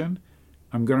reaction?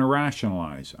 I'm going to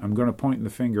rationalize. I'm going to point the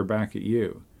finger back at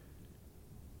you.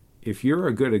 If you're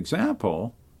a good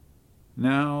example,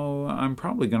 now I'm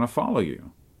probably going to follow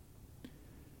you.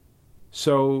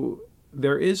 So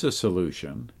there is a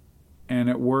solution, and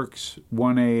it works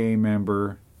one AA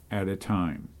member at a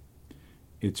time.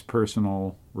 It's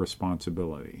personal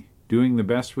responsibility, doing the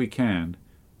best we can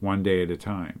one day at a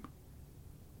time.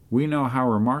 We know how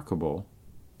remarkable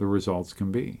the results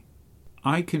can be.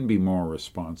 I can be more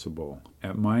responsible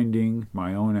at minding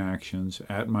my own actions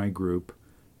at my group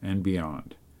and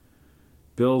beyond.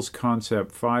 Bill's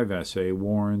Concept 5 essay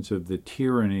warns of the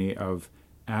tyranny of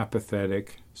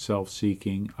apathetic,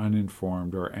 self-seeking,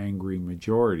 uninformed, or angry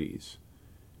majorities.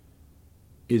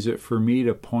 Is it for me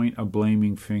to point a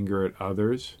blaming finger at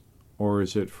others, or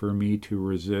is it for me to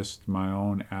resist my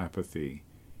own apathy,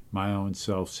 my own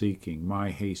self-seeking, my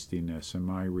hastiness, and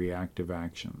my reactive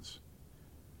actions?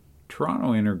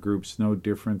 Toronto Intergroup's no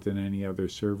different than any other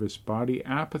service body.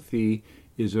 Apathy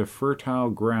is a fertile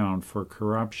ground for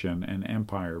corruption and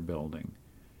empire building.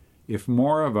 If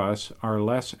more of us are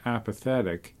less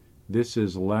apathetic, this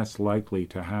is less likely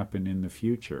to happen in the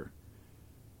future.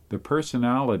 The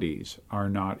personalities are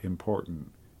not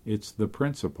important. It's the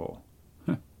principle.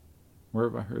 Where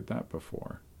have I heard that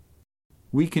before?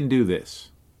 We can do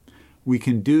this. We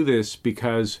can do this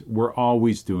because we're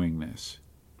always doing this.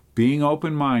 Being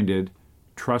open-minded,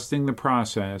 trusting the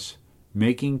process,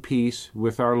 making peace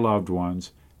with our loved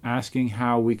ones, asking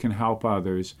how we can help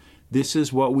others, this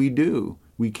is what we do.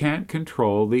 We can't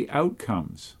control the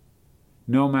outcomes.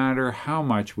 No matter how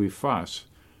much we fuss,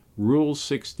 Rule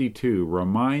 62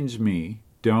 reminds me,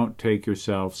 don't take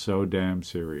yourself so damn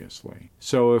seriously.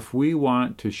 So if we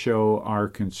want to show our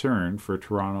concern for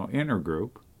Toronto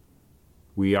Intergroup,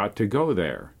 we ought to go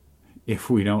there. If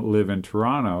we don't live in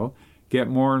Toronto, get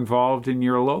more involved in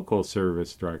your local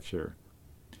service structure.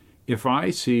 If I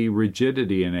see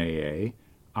rigidity in AA,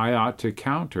 I ought to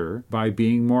counter by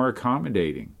being more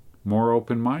accommodating, more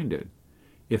open-minded.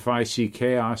 If I see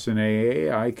chaos in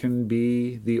AA, I can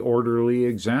be the orderly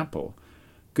example.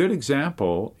 Good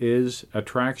example is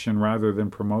attraction rather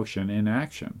than promotion in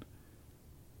action.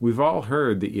 We've all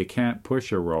heard that you can't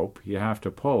push a rope, you have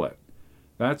to pull it.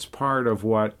 That's part of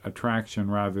what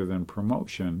attraction rather than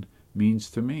promotion means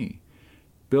to me.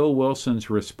 Bill Wilson's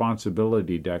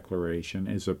responsibility declaration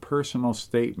is a personal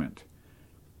statement.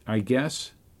 I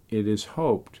guess it is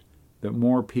hoped that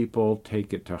more people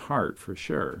take it to heart for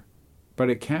sure, but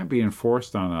it can't be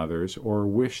enforced on others or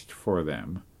wished for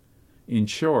them. In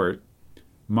short,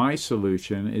 my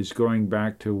solution is going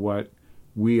back to what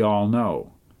we all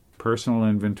know: personal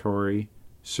inventory,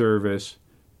 service,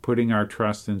 putting our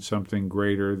trust in something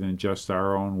greater than just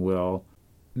our own will.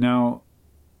 Now,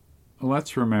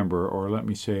 let's remember, or let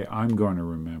me say I'm going to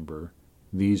remember,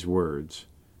 these words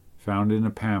found in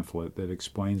a pamphlet that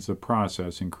explains the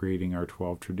process in creating our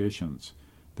 12 traditions.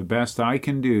 The best I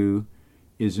can do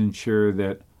is ensure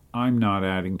that I'm not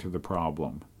adding to the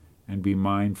problem and be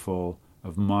mindful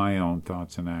of my own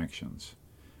thoughts and actions.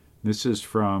 This is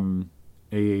from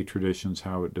AA Traditions,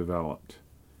 How It Developed,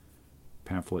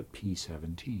 pamphlet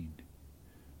P17.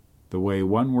 The way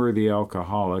one worthy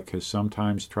alcoholic has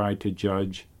sometimes tried to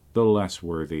judge the less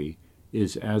worthy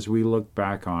is, as we look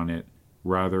back on it,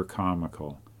 rather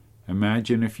comical.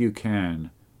 Imagine, if you can,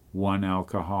 one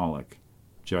alcoholic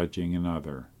judging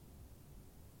another.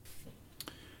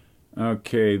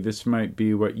 Okay, this might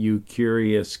be what you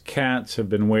curious cats have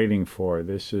been waiting for.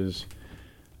 This is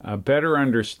a better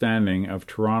understanding of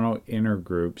Toronto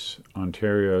Intergroup's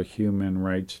Ontario Human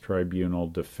Rights Tribunal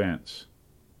defense.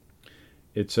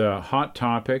 It's a hot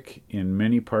topic in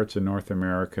many parts of North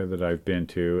America that I've been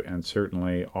to, and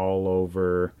certainly all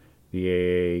over the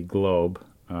AA globe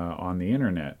on the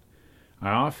internet. I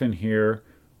often hear,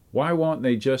 why won't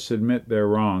they just admit they're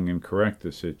wrong and correct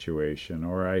the situation?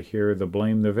 Or I hear the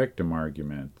blame the victim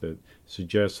argument that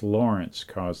suggests Lawrence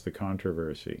caused the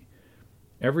controversy.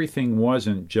 Everything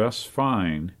wasn't just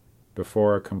fine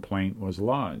before a complaint was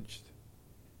lodged.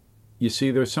 You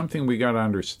see, there's something we got to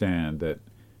understand, that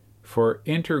for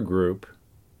Intergroup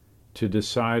to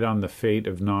decide on the fate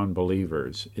of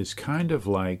non-believers is kind of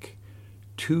like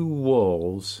two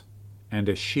wolves and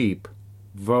a sheep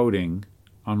voting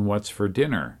on what's for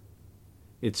dinner.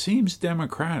 It seems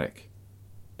democratic,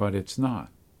 but it's not.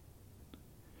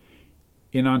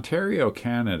 In Ontario,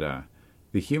 Canada,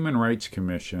 the Human Rights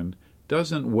Commission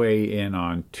doesn't weigh in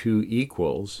on two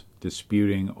equals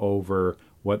disputing over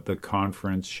what the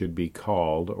conference should be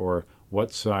called or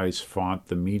what size font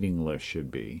the meeting list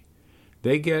should be.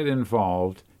 They get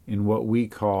involved in what we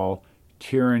call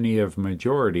tyranny of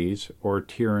majorities or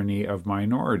tyranny of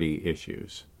minority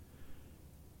issues.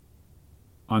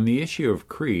 On the issue of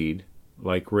creed,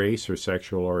 like race or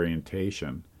sexual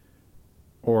orientation,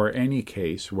 or any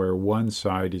case where one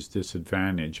side is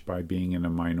disadvantaged by being in a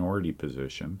minority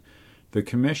position, the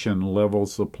Commission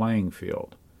levels the playing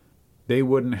field. They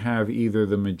wouldn't have either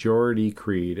the majority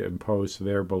creed impose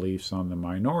their beliefs on the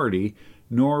minority,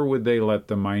 nor would they let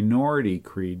the minority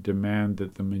creed demand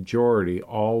that the majority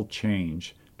all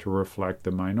change to reflect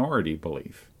the minority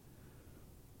belief.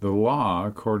 The law,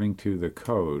 according to the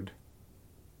code,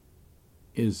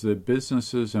 is that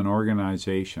businesses and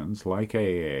organizations like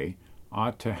AA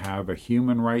ought to have a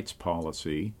human rights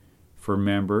policy for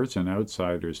members and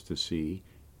outsiders to see,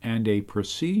 and a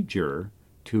procedure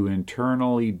to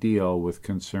internally deal with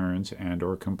concerns and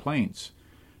or complaints.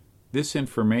 This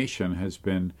information has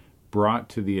been brought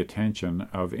to the attention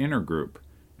of Intergroup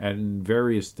and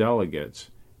various delegates,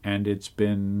 and it's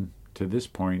been, to this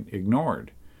point,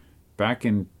 ignored. Back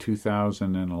in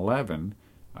 2011,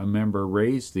 a member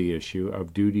raised the issue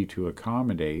of duty to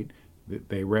accommodate.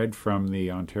 They read from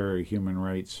the Ontario Human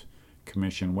Rights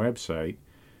Commission website.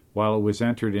 While it was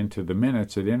entered into the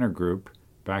minutes at Intergroup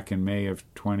back in May of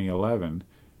 2011,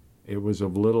 it was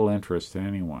of little interest to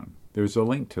anyone. There's a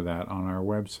link to that on our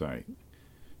website.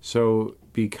 So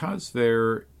because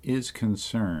there is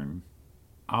concern,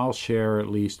 I'll share at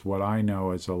least what I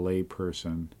know as a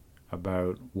layperson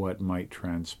about what might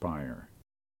transpire.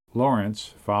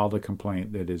 Lawrence filed a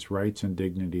complaint that his rights and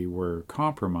dignity were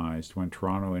compromised when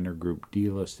Toronto Intergroup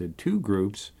delisted two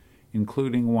groups,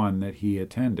 including one that he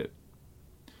attended.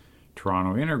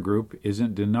 Toronto Intergroup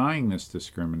isn't denying this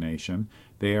discrimination.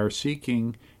 They are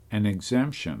seeking an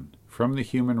exemption from the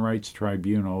Human Rights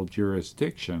Tribunal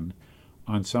jurisdiction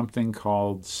on something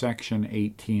called Section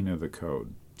 18 of the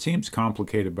Code. It seems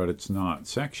complicated, but it's not.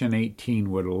 Section 18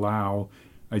 would allow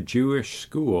a Jewish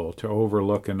school to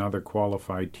overlook another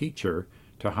qualified teacher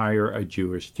to hire a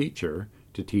Jewish teacher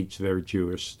to teach their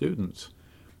Jewish students.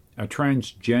 A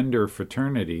transgender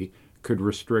fraternity could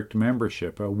restrict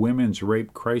membership. A women's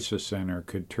rape crisis center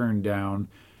could turn down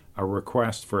a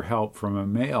request for help from a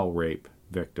male rape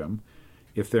victim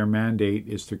if their mandate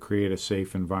is to create a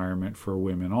safe environment for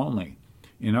women only.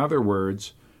 In other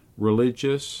words,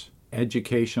 religious,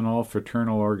 educational,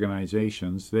 fraternal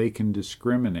organizations, they can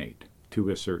discriminate to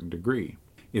a certain degree.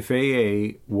 If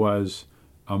AA was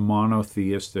a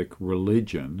monotheistic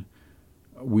religion,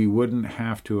 we wouldn't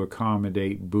have to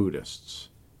accommodate Buddhists,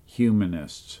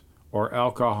 humanists, or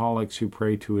alcoholics who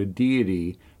pray to a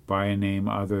deity by a name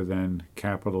other than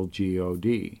capital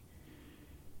G-O-D.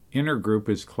 Intergroup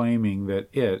is claiming that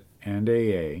it and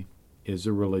AA is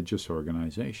a religious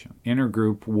organization.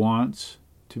 Intergroup wants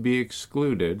to be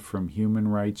excluded from human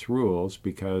rights rules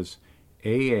because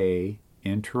AA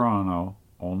in Toronto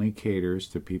only caters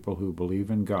to people who believe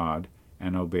in God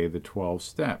and obey the 12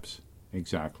 steps,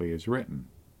 exactly as written.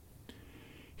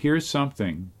 Here's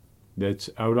something that's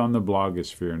out on the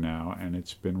blogosphere now, and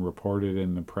it's been reported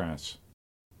in the press.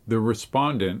 The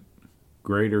respondent,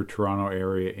 Greater Toronto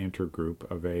Area Intergroup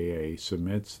of AA,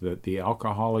 submits that the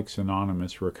Alcoholics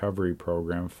Anonymous recovery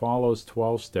program follows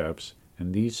 12 steps,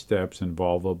 and these steps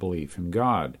involve a belief in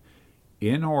God.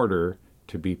 In order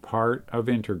to be part of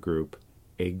Intergroup,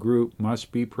 a group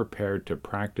must be prepared to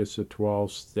practice the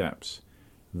 12 steps.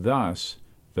 Thus,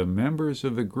 the members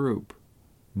of the group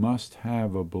must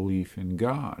have a belief in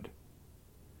God.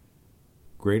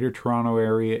 Greater Toronto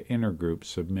Area Intergroup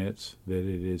submits that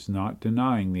it is not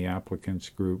denying the applicant's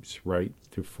group's right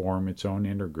to form its own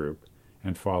intergroup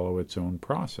and follow its own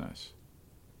process.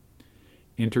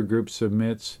 Intergroup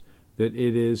submits that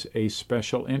it is a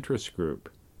special interest group,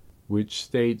 which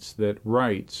states that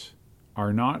rights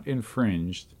are not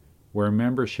infringed where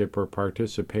membership or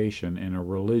participation in a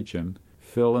religion,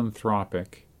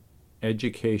 philanthropic,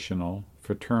 educational,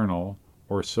 fraternal,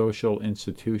 or social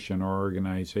institution or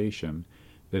organization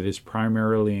that is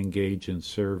primarily engaged in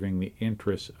serving the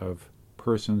interests of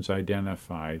persons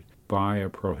identified by a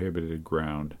prohibited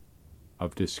ground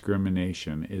of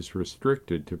discrimination is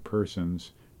restricted to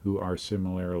persons who are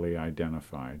similarly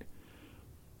identified.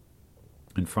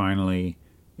 And finally,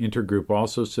 Intergroup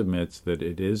also submits that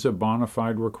it is a bona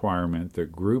fide requirement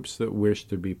that groups that wish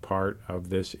to be part of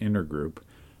this intergroup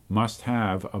must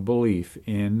have a belief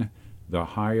in the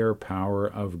higher power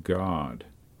of God.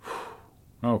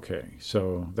 Okay,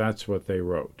 so that's what they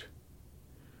wrote.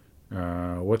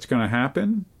 What's going to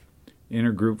happen?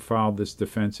 Intergroup filed this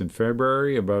defense in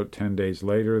February. About 10 days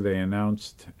later, they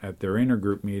announced at their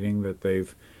intergroup meeting that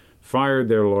they've fired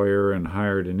their lawyer and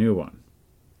hired a new one.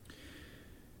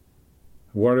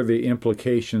 What are the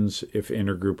implications if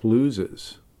Intergroup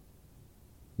loses?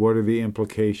 What are the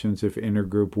implications if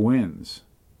Intergroup wins?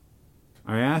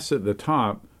 I asked at the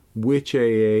top, which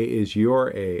AA is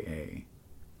your AA?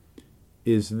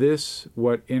 Is this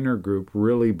what Intergroup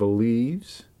really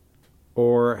believes?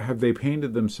 Or have they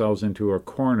painted themselves into a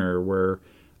corner where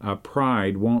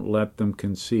pride won't let them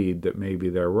concede that maybe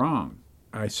they're wrong?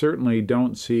 I certainly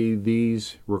don't see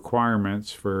these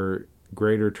requirements for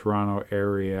Greater Toronto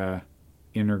Area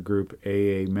Intergroup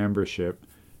AA membership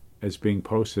as being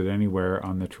posted anywhere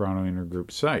on the Toronto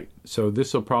Intergroup site. So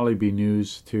this will probably be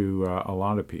news to a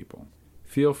lot of people.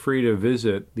 Feel free to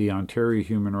visit the Ontario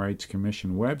Human Rights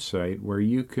Commission website where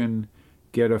you can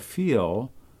get a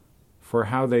feel for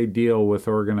how they deal with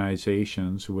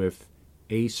organizations with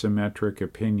asymmetric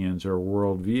opinions or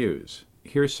worldviews.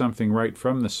 Here's something right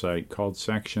from the site called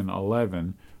Section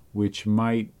 11, which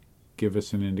might give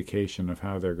us an indication of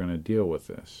how they're going to deal with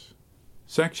this.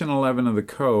 Section 11 of the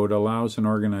Code allows an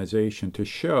organization to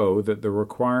show that the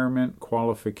requirement,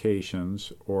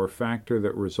 qualifications, or factor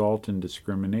that result in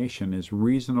discrimination is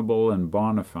reasonable and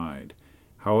bona fide.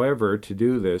 However, to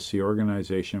do this, the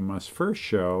organization must first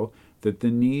show that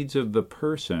the needs of the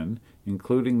person,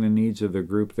 including the needs of the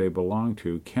group they belong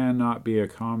to, cannot be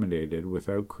accommodated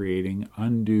without creating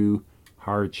undue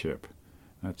hardship.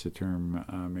 That's a term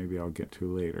maybe I'll get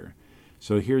to later.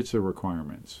 So here's the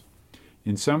requirements.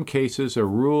 In some cases, a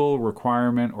rule,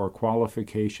 requirement, or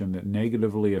qualification that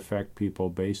negatively affect people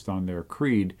based on their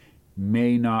creed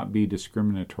may not be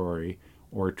discriminatory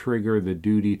or trigger the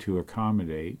duty to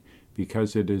accommodate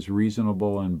because it is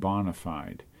reasonable and bona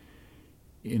fide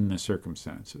in the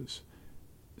circumstances.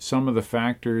 Some of the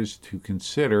factors to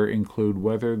consider include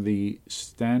whether the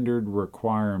standard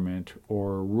requirement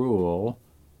or rule,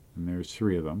 and there's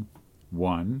three of them,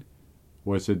 1,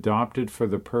 was adopted for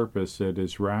the purpose that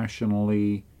is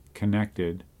rationally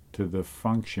connected to the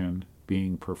function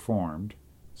being performed.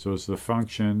 So is the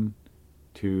function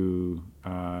to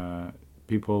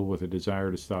people with a desire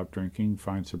to stop drinking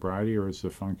find sobriety, or is the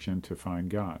function to find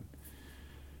God?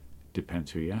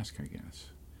 Depends who you ask, I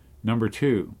guess. Number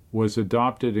 2, was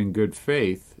adopted in good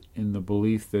faith in the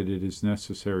belief that it is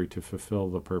necessary to fulfill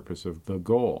the purpose of the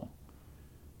goal.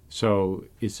 So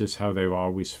is this how they've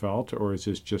always felt, or is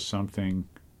this just something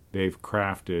they've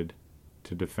crafted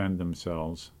to defend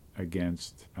themselves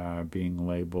against being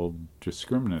labeled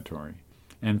discriminatory?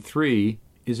 And 3,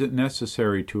 is it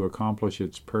necessary to accomplish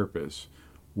its purpose?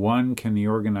 1, can the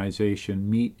organization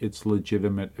meet its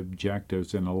legitimate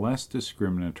objectives in a less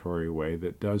discriminatory way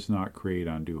that does not create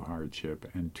undue hardship?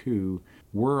 And 2,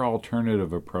 were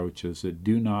alternative approaches that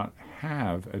do not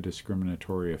have a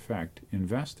discriminatory effect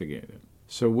investigated?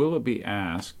 So will it be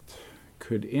asked,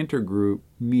 could Intergroup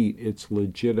meet its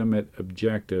legitimate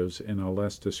objectives in a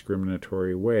less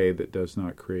discriminatory way that does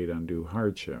not create undue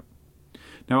hardship?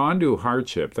 Now, undue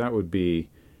hardship, that would be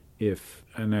if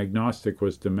an agnostic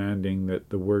was demanding that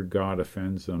the word God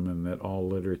offends them and that all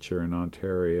literature in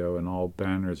Ontario and all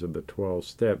banners of the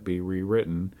 12-step be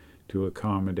rewritten to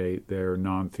accommodate their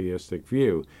non-theistic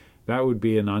view. That would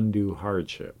be an undue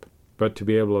hardship. But to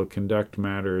be able to conduct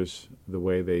matters the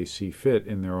way they see fit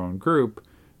in their own group,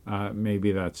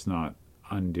 maybe that's not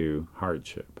undue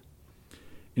hardship.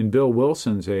 In Bill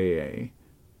Wilson's AA,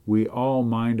 we all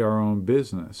mind our own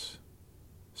business.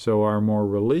 So our more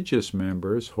religious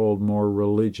members hold more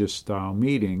religious-style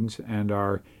meetings, and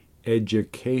our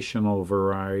educational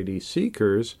variety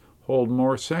seekers hold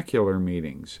more secular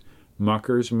meetings.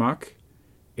 Muckers muck,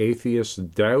 atheists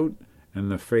doubt, and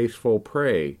the faithful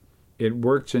pray. It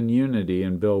works in unity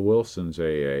in Bill Wilson's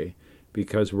AA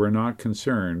because we're not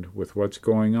concerned with what's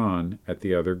going on at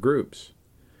the other groups.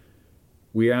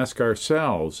 We ask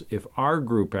ourselves if our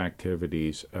group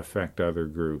activities affect other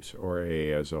groups or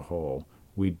AA as a whole.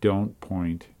 We don't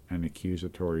point an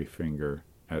accusatory finger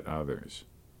at others.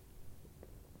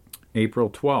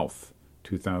 April 12th,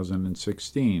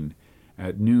 2016,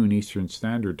 at noon Eastern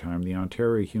Standard Time, the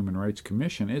Ontario Human Rights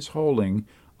Commission is holding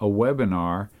a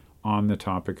webinar on the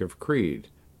topic of creed.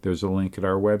 there's a link at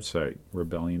our website,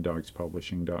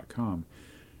 rebelliondogspublishing.com.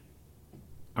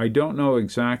 I don't know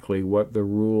exactly what the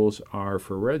rules are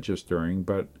for registering,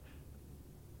 but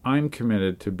I'm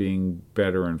committed to being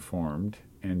better informed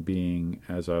and being,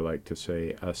 as I like to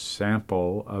say, a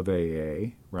sample of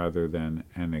AA rather than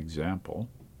an example.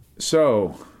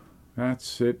 So,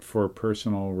 that's it for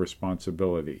personal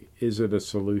responsibility. Is it a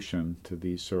solution to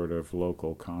these sort of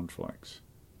local conflicts?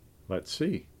 Let's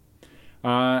see.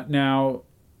 Now,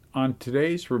 on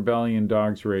today's Rebellion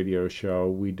Dogs radio show,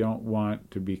 we don't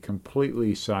want to be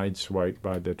completely sideswiped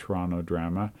by the Toronto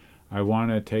drama. I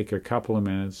want to take a couple of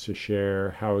minutes to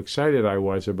share how excited I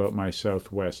was about my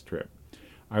Southwest trip.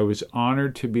 I was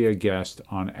honored to be a guest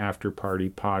on After Party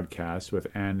Podcast with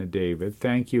Anna David.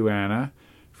 Thank you, Anna,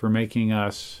 for making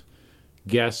us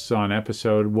guests on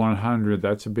episode 100.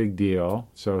 That's a big deal,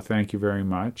 so thank you very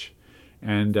much.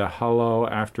 And hello,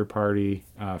 After Party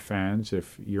fans,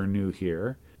 if you're new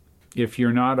here. If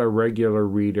you're not a regular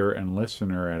reader and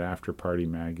listener at After Party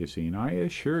Magazine, I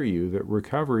assure you that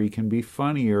recovery can be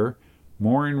funnier,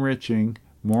 more enriching,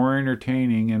 more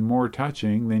entertaining, and more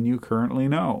touching than you currently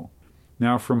know.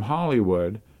 Now, from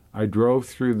Hollywood, I drove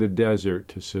through the desert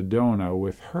to Sedona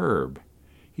with Herb.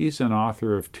 He's an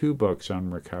author of 2 books on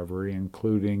recovery,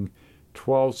 including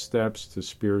 12 Steps to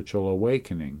Spiritual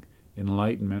Awakening,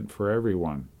 Enlightenment for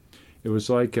Everyone. It was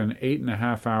like an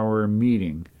 8.5-hour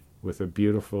meeting with a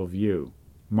beautiful view.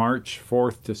 March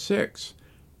 4th to 6th,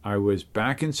 I was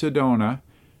back in Sedona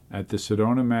at the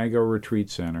Sedona Mago Retreat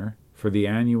Center for the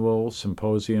annual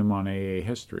Symposium on AA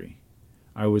History.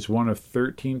 I was one of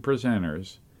 13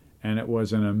 presenters, and it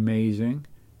was an amazing,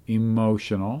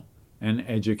 emotional, and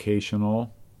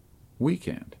educational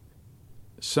weekend.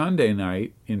 Sunday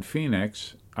night in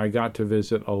Phoenix, I got to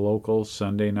visit a local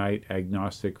Sunday night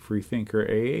agnostic freethinker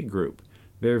AA group.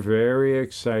 They're very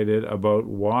excited about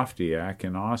WAFTIAC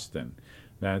in Austin.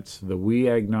 That's the We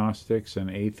Agnostics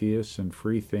and Atheists and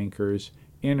Freethinkers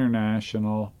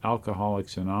International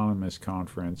Alcoholics Anonymous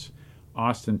Conference,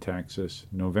 Austin, Texas,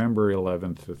 November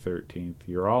 11th to 13th.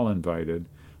 You're all invited.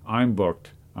 I'm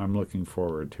booked. I'm looking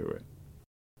forward to it.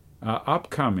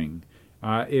 Upcoming,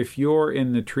 if you're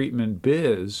in the treatment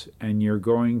biz and you're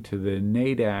going to the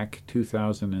NADAC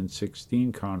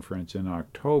 2016 conference in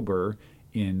October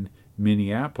in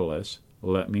Minneapolis,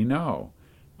 let me know.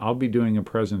 I'll be doing a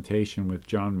presentation with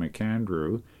John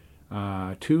McAndrew,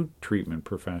 2 treatment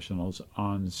professionals,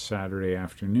 on Saturday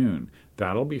afternoon.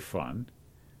 That'll be fun.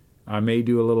 I may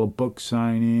do a little book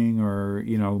signing or,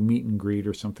 meet and greet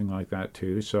or something like that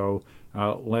too. So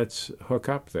let's hook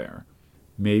up there.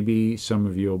 Maybe some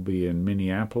of you will be in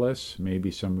Minneapolis.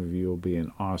 Maybe some of you will be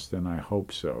in Austin. I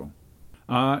hope so.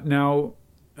 Now,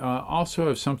 also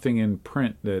have something in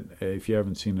print that, if you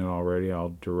haven't seen it already,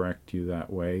 I'll direct you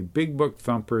that way. Big book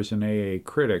thumpers and AA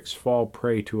critics fall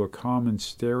prey to a common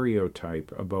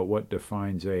stereotype about what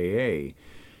defines AA.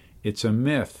 It's a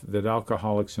myth that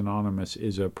Alcoholics Anonymous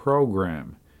is a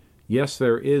program. Yes,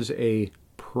 there is a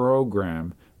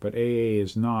program, but AA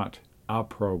is not a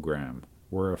program.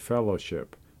 We're a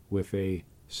fellowship with a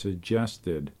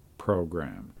suggested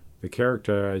program. The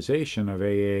characterization of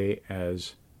AA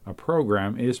as a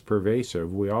program is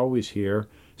pervasive. We always hear,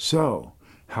 so,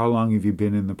 how long have you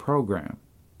been in the program?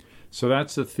 So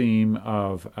that's the theme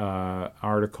of an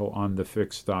article on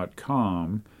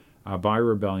thefix.com by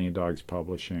Rebellion Dogs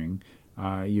Publishing.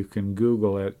 You can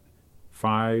Google it,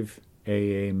 5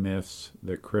 AA myths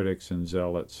that critics and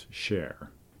zealots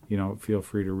share. Feel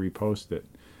free to repost it.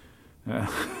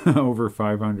 Over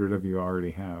 500 of you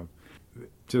already have.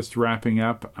 Just wrapping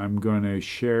up, I'm going to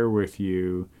share with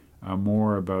you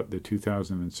more about the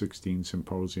 2016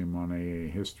 Symposium on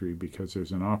AA History, because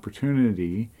there's an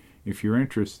opportunity, if you're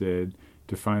interested,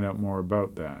 to find out more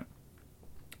about that.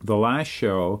 The last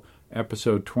show,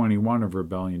 episode 21 of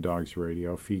Rebellion Dogs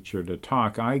Radio, featured a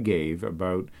talk I gave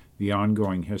about the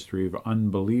ongoing history of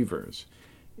unbelievers.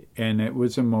 And it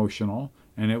was emotional,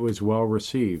 and it was well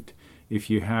received. If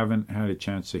you haven't had a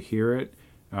chance to hear it,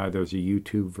 there's a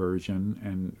YouTube version,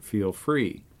 and feel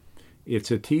free. It's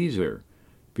a teaser,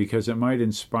 because it might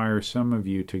inspire some of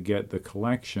you to get the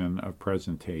collection of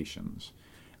presentations.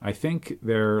 I think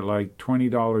they're like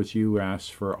 $20 US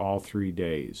for all 3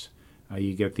 days.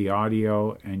 You get the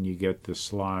audio and you get the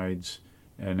slides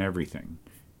and everything.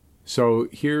 So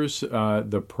here's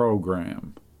the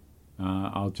program.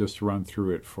 I'll just run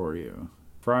through it for you.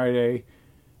 Friday,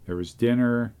 there was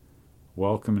dinner,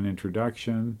 welcome and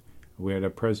introduction. We had a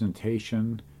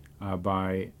presentation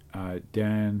by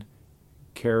Dan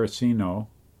Caracino,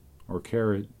 or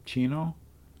Caracino?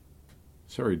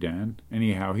 Sorry, Dan.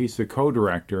 Anyhow, he's the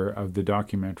co-director of the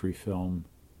documentary film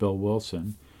Bill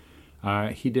Wilson.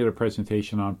 He did a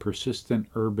presentation on persistent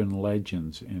urban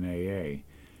legends in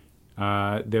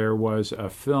AA. There was a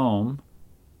film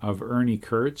of Ernie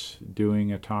Kurtz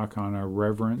doing a talk on a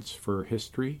reverence for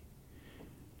history.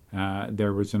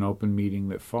 There was an open meeting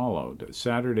that followed.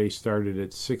 Saturday started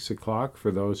at 6 o'clock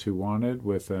for those who wanted,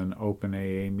 with an open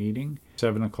AA meeting.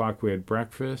 7 o'clock we had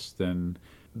breakfast, and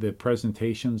the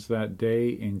presentations that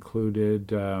day included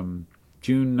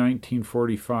June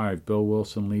 1945, Bill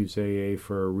Wilson leaves AA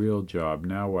for a real job.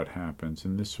 Now what happens?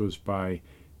 And this was by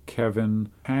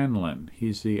Kevin Hanlon.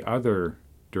 He's the other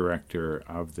director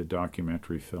of the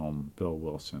documentary film Bill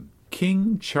Wilson.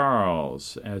 King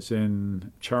Charles, as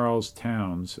in Charles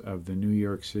Towns of the New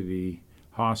York City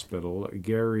Hospital,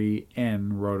 Gary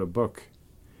N. wrote a book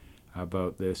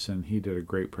about this, and he did a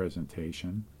great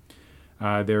presentation.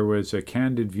 There was a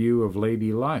candid view of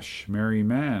Lady Lush, Mary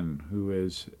Mann, who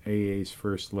is AA's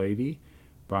First Lady,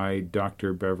 by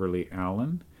Dr. Beverly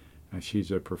Allen.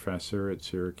 She's a professor at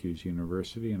Syracuse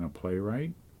University and a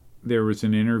playwright. There was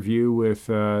an interview with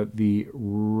the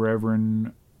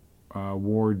Reverend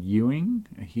Ward Ewing.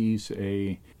 He's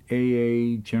a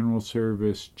AA General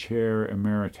Service Chair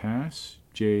Emeritus.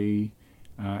 Jay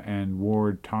and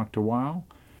Ward talked a while.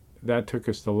 That took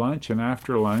us to lunch, and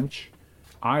after lunch,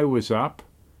 I was up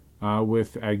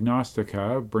with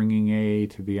Agnostica, bringing AA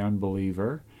to the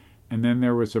unbeliever. And then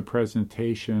there was a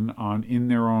presentation on, in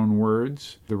their own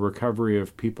words, the recovery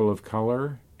of people of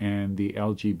color and the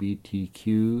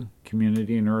LGBTQ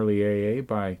community in early AA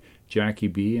by Jackie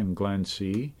B. and Glenn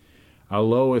C.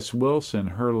 Lois Wilson,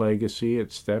 her legacy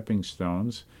at Stepping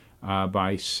Stones,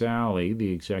 by Sally,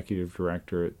 the executive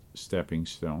director at Stepping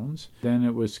Stones. Then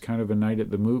it was kind of a night at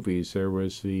the movies. There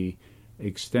was the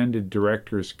extended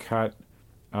director's cut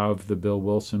of the Bill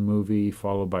Wilson movie,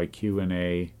 followed by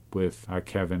Q&A with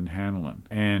Kevin Hanlon.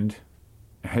 And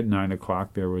at 9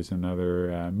 o'clock, there was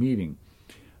another meeting.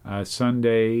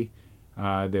 Sunday,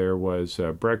 there was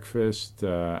breakfast,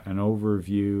 an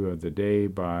overview of the day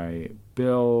by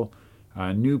Bill,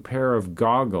 a new pair of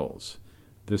goggles,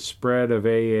 the spread of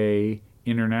AA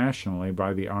internationally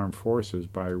by the Armed Forces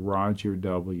by Roger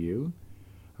W.,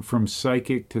 From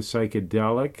Psychic to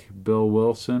Psychedelic, Bill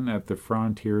Wilson at the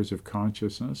Frontiers of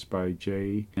Consciousness by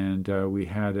Jay. And we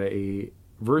had a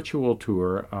virtual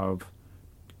tour of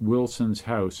Wilson's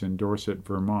house in Dorset,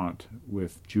 Vermont,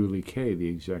 with Julie Kay, the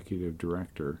executive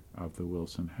director of the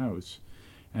Wilson House.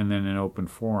 And then an open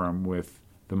forum with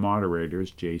the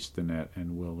moderators, Jay Stinnett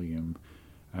and William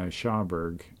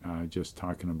Schauberg, just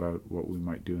talking about what we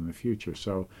might do in the future.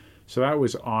 So that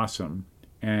was awesome.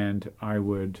 And I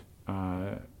would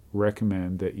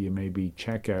recommend that you maybe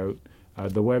check out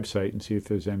the website and see if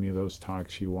there's any of those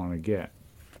talks you want to get.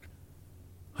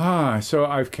 So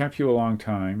I've kept you a long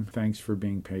time. Thanks for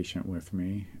being patient with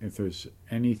me. If there's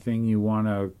anything you want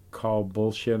to call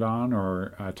bullshit on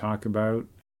or talk about,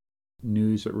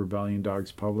 news at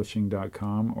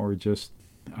rebelliondogspublishing.com, or just,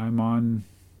 I'm on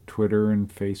Twitter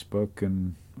and Facebook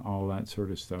and all that sort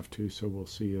of stuff too, so we'll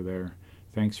see you there.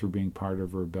 Thanks for being part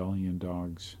of Rebellion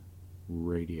Dogs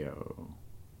Radio.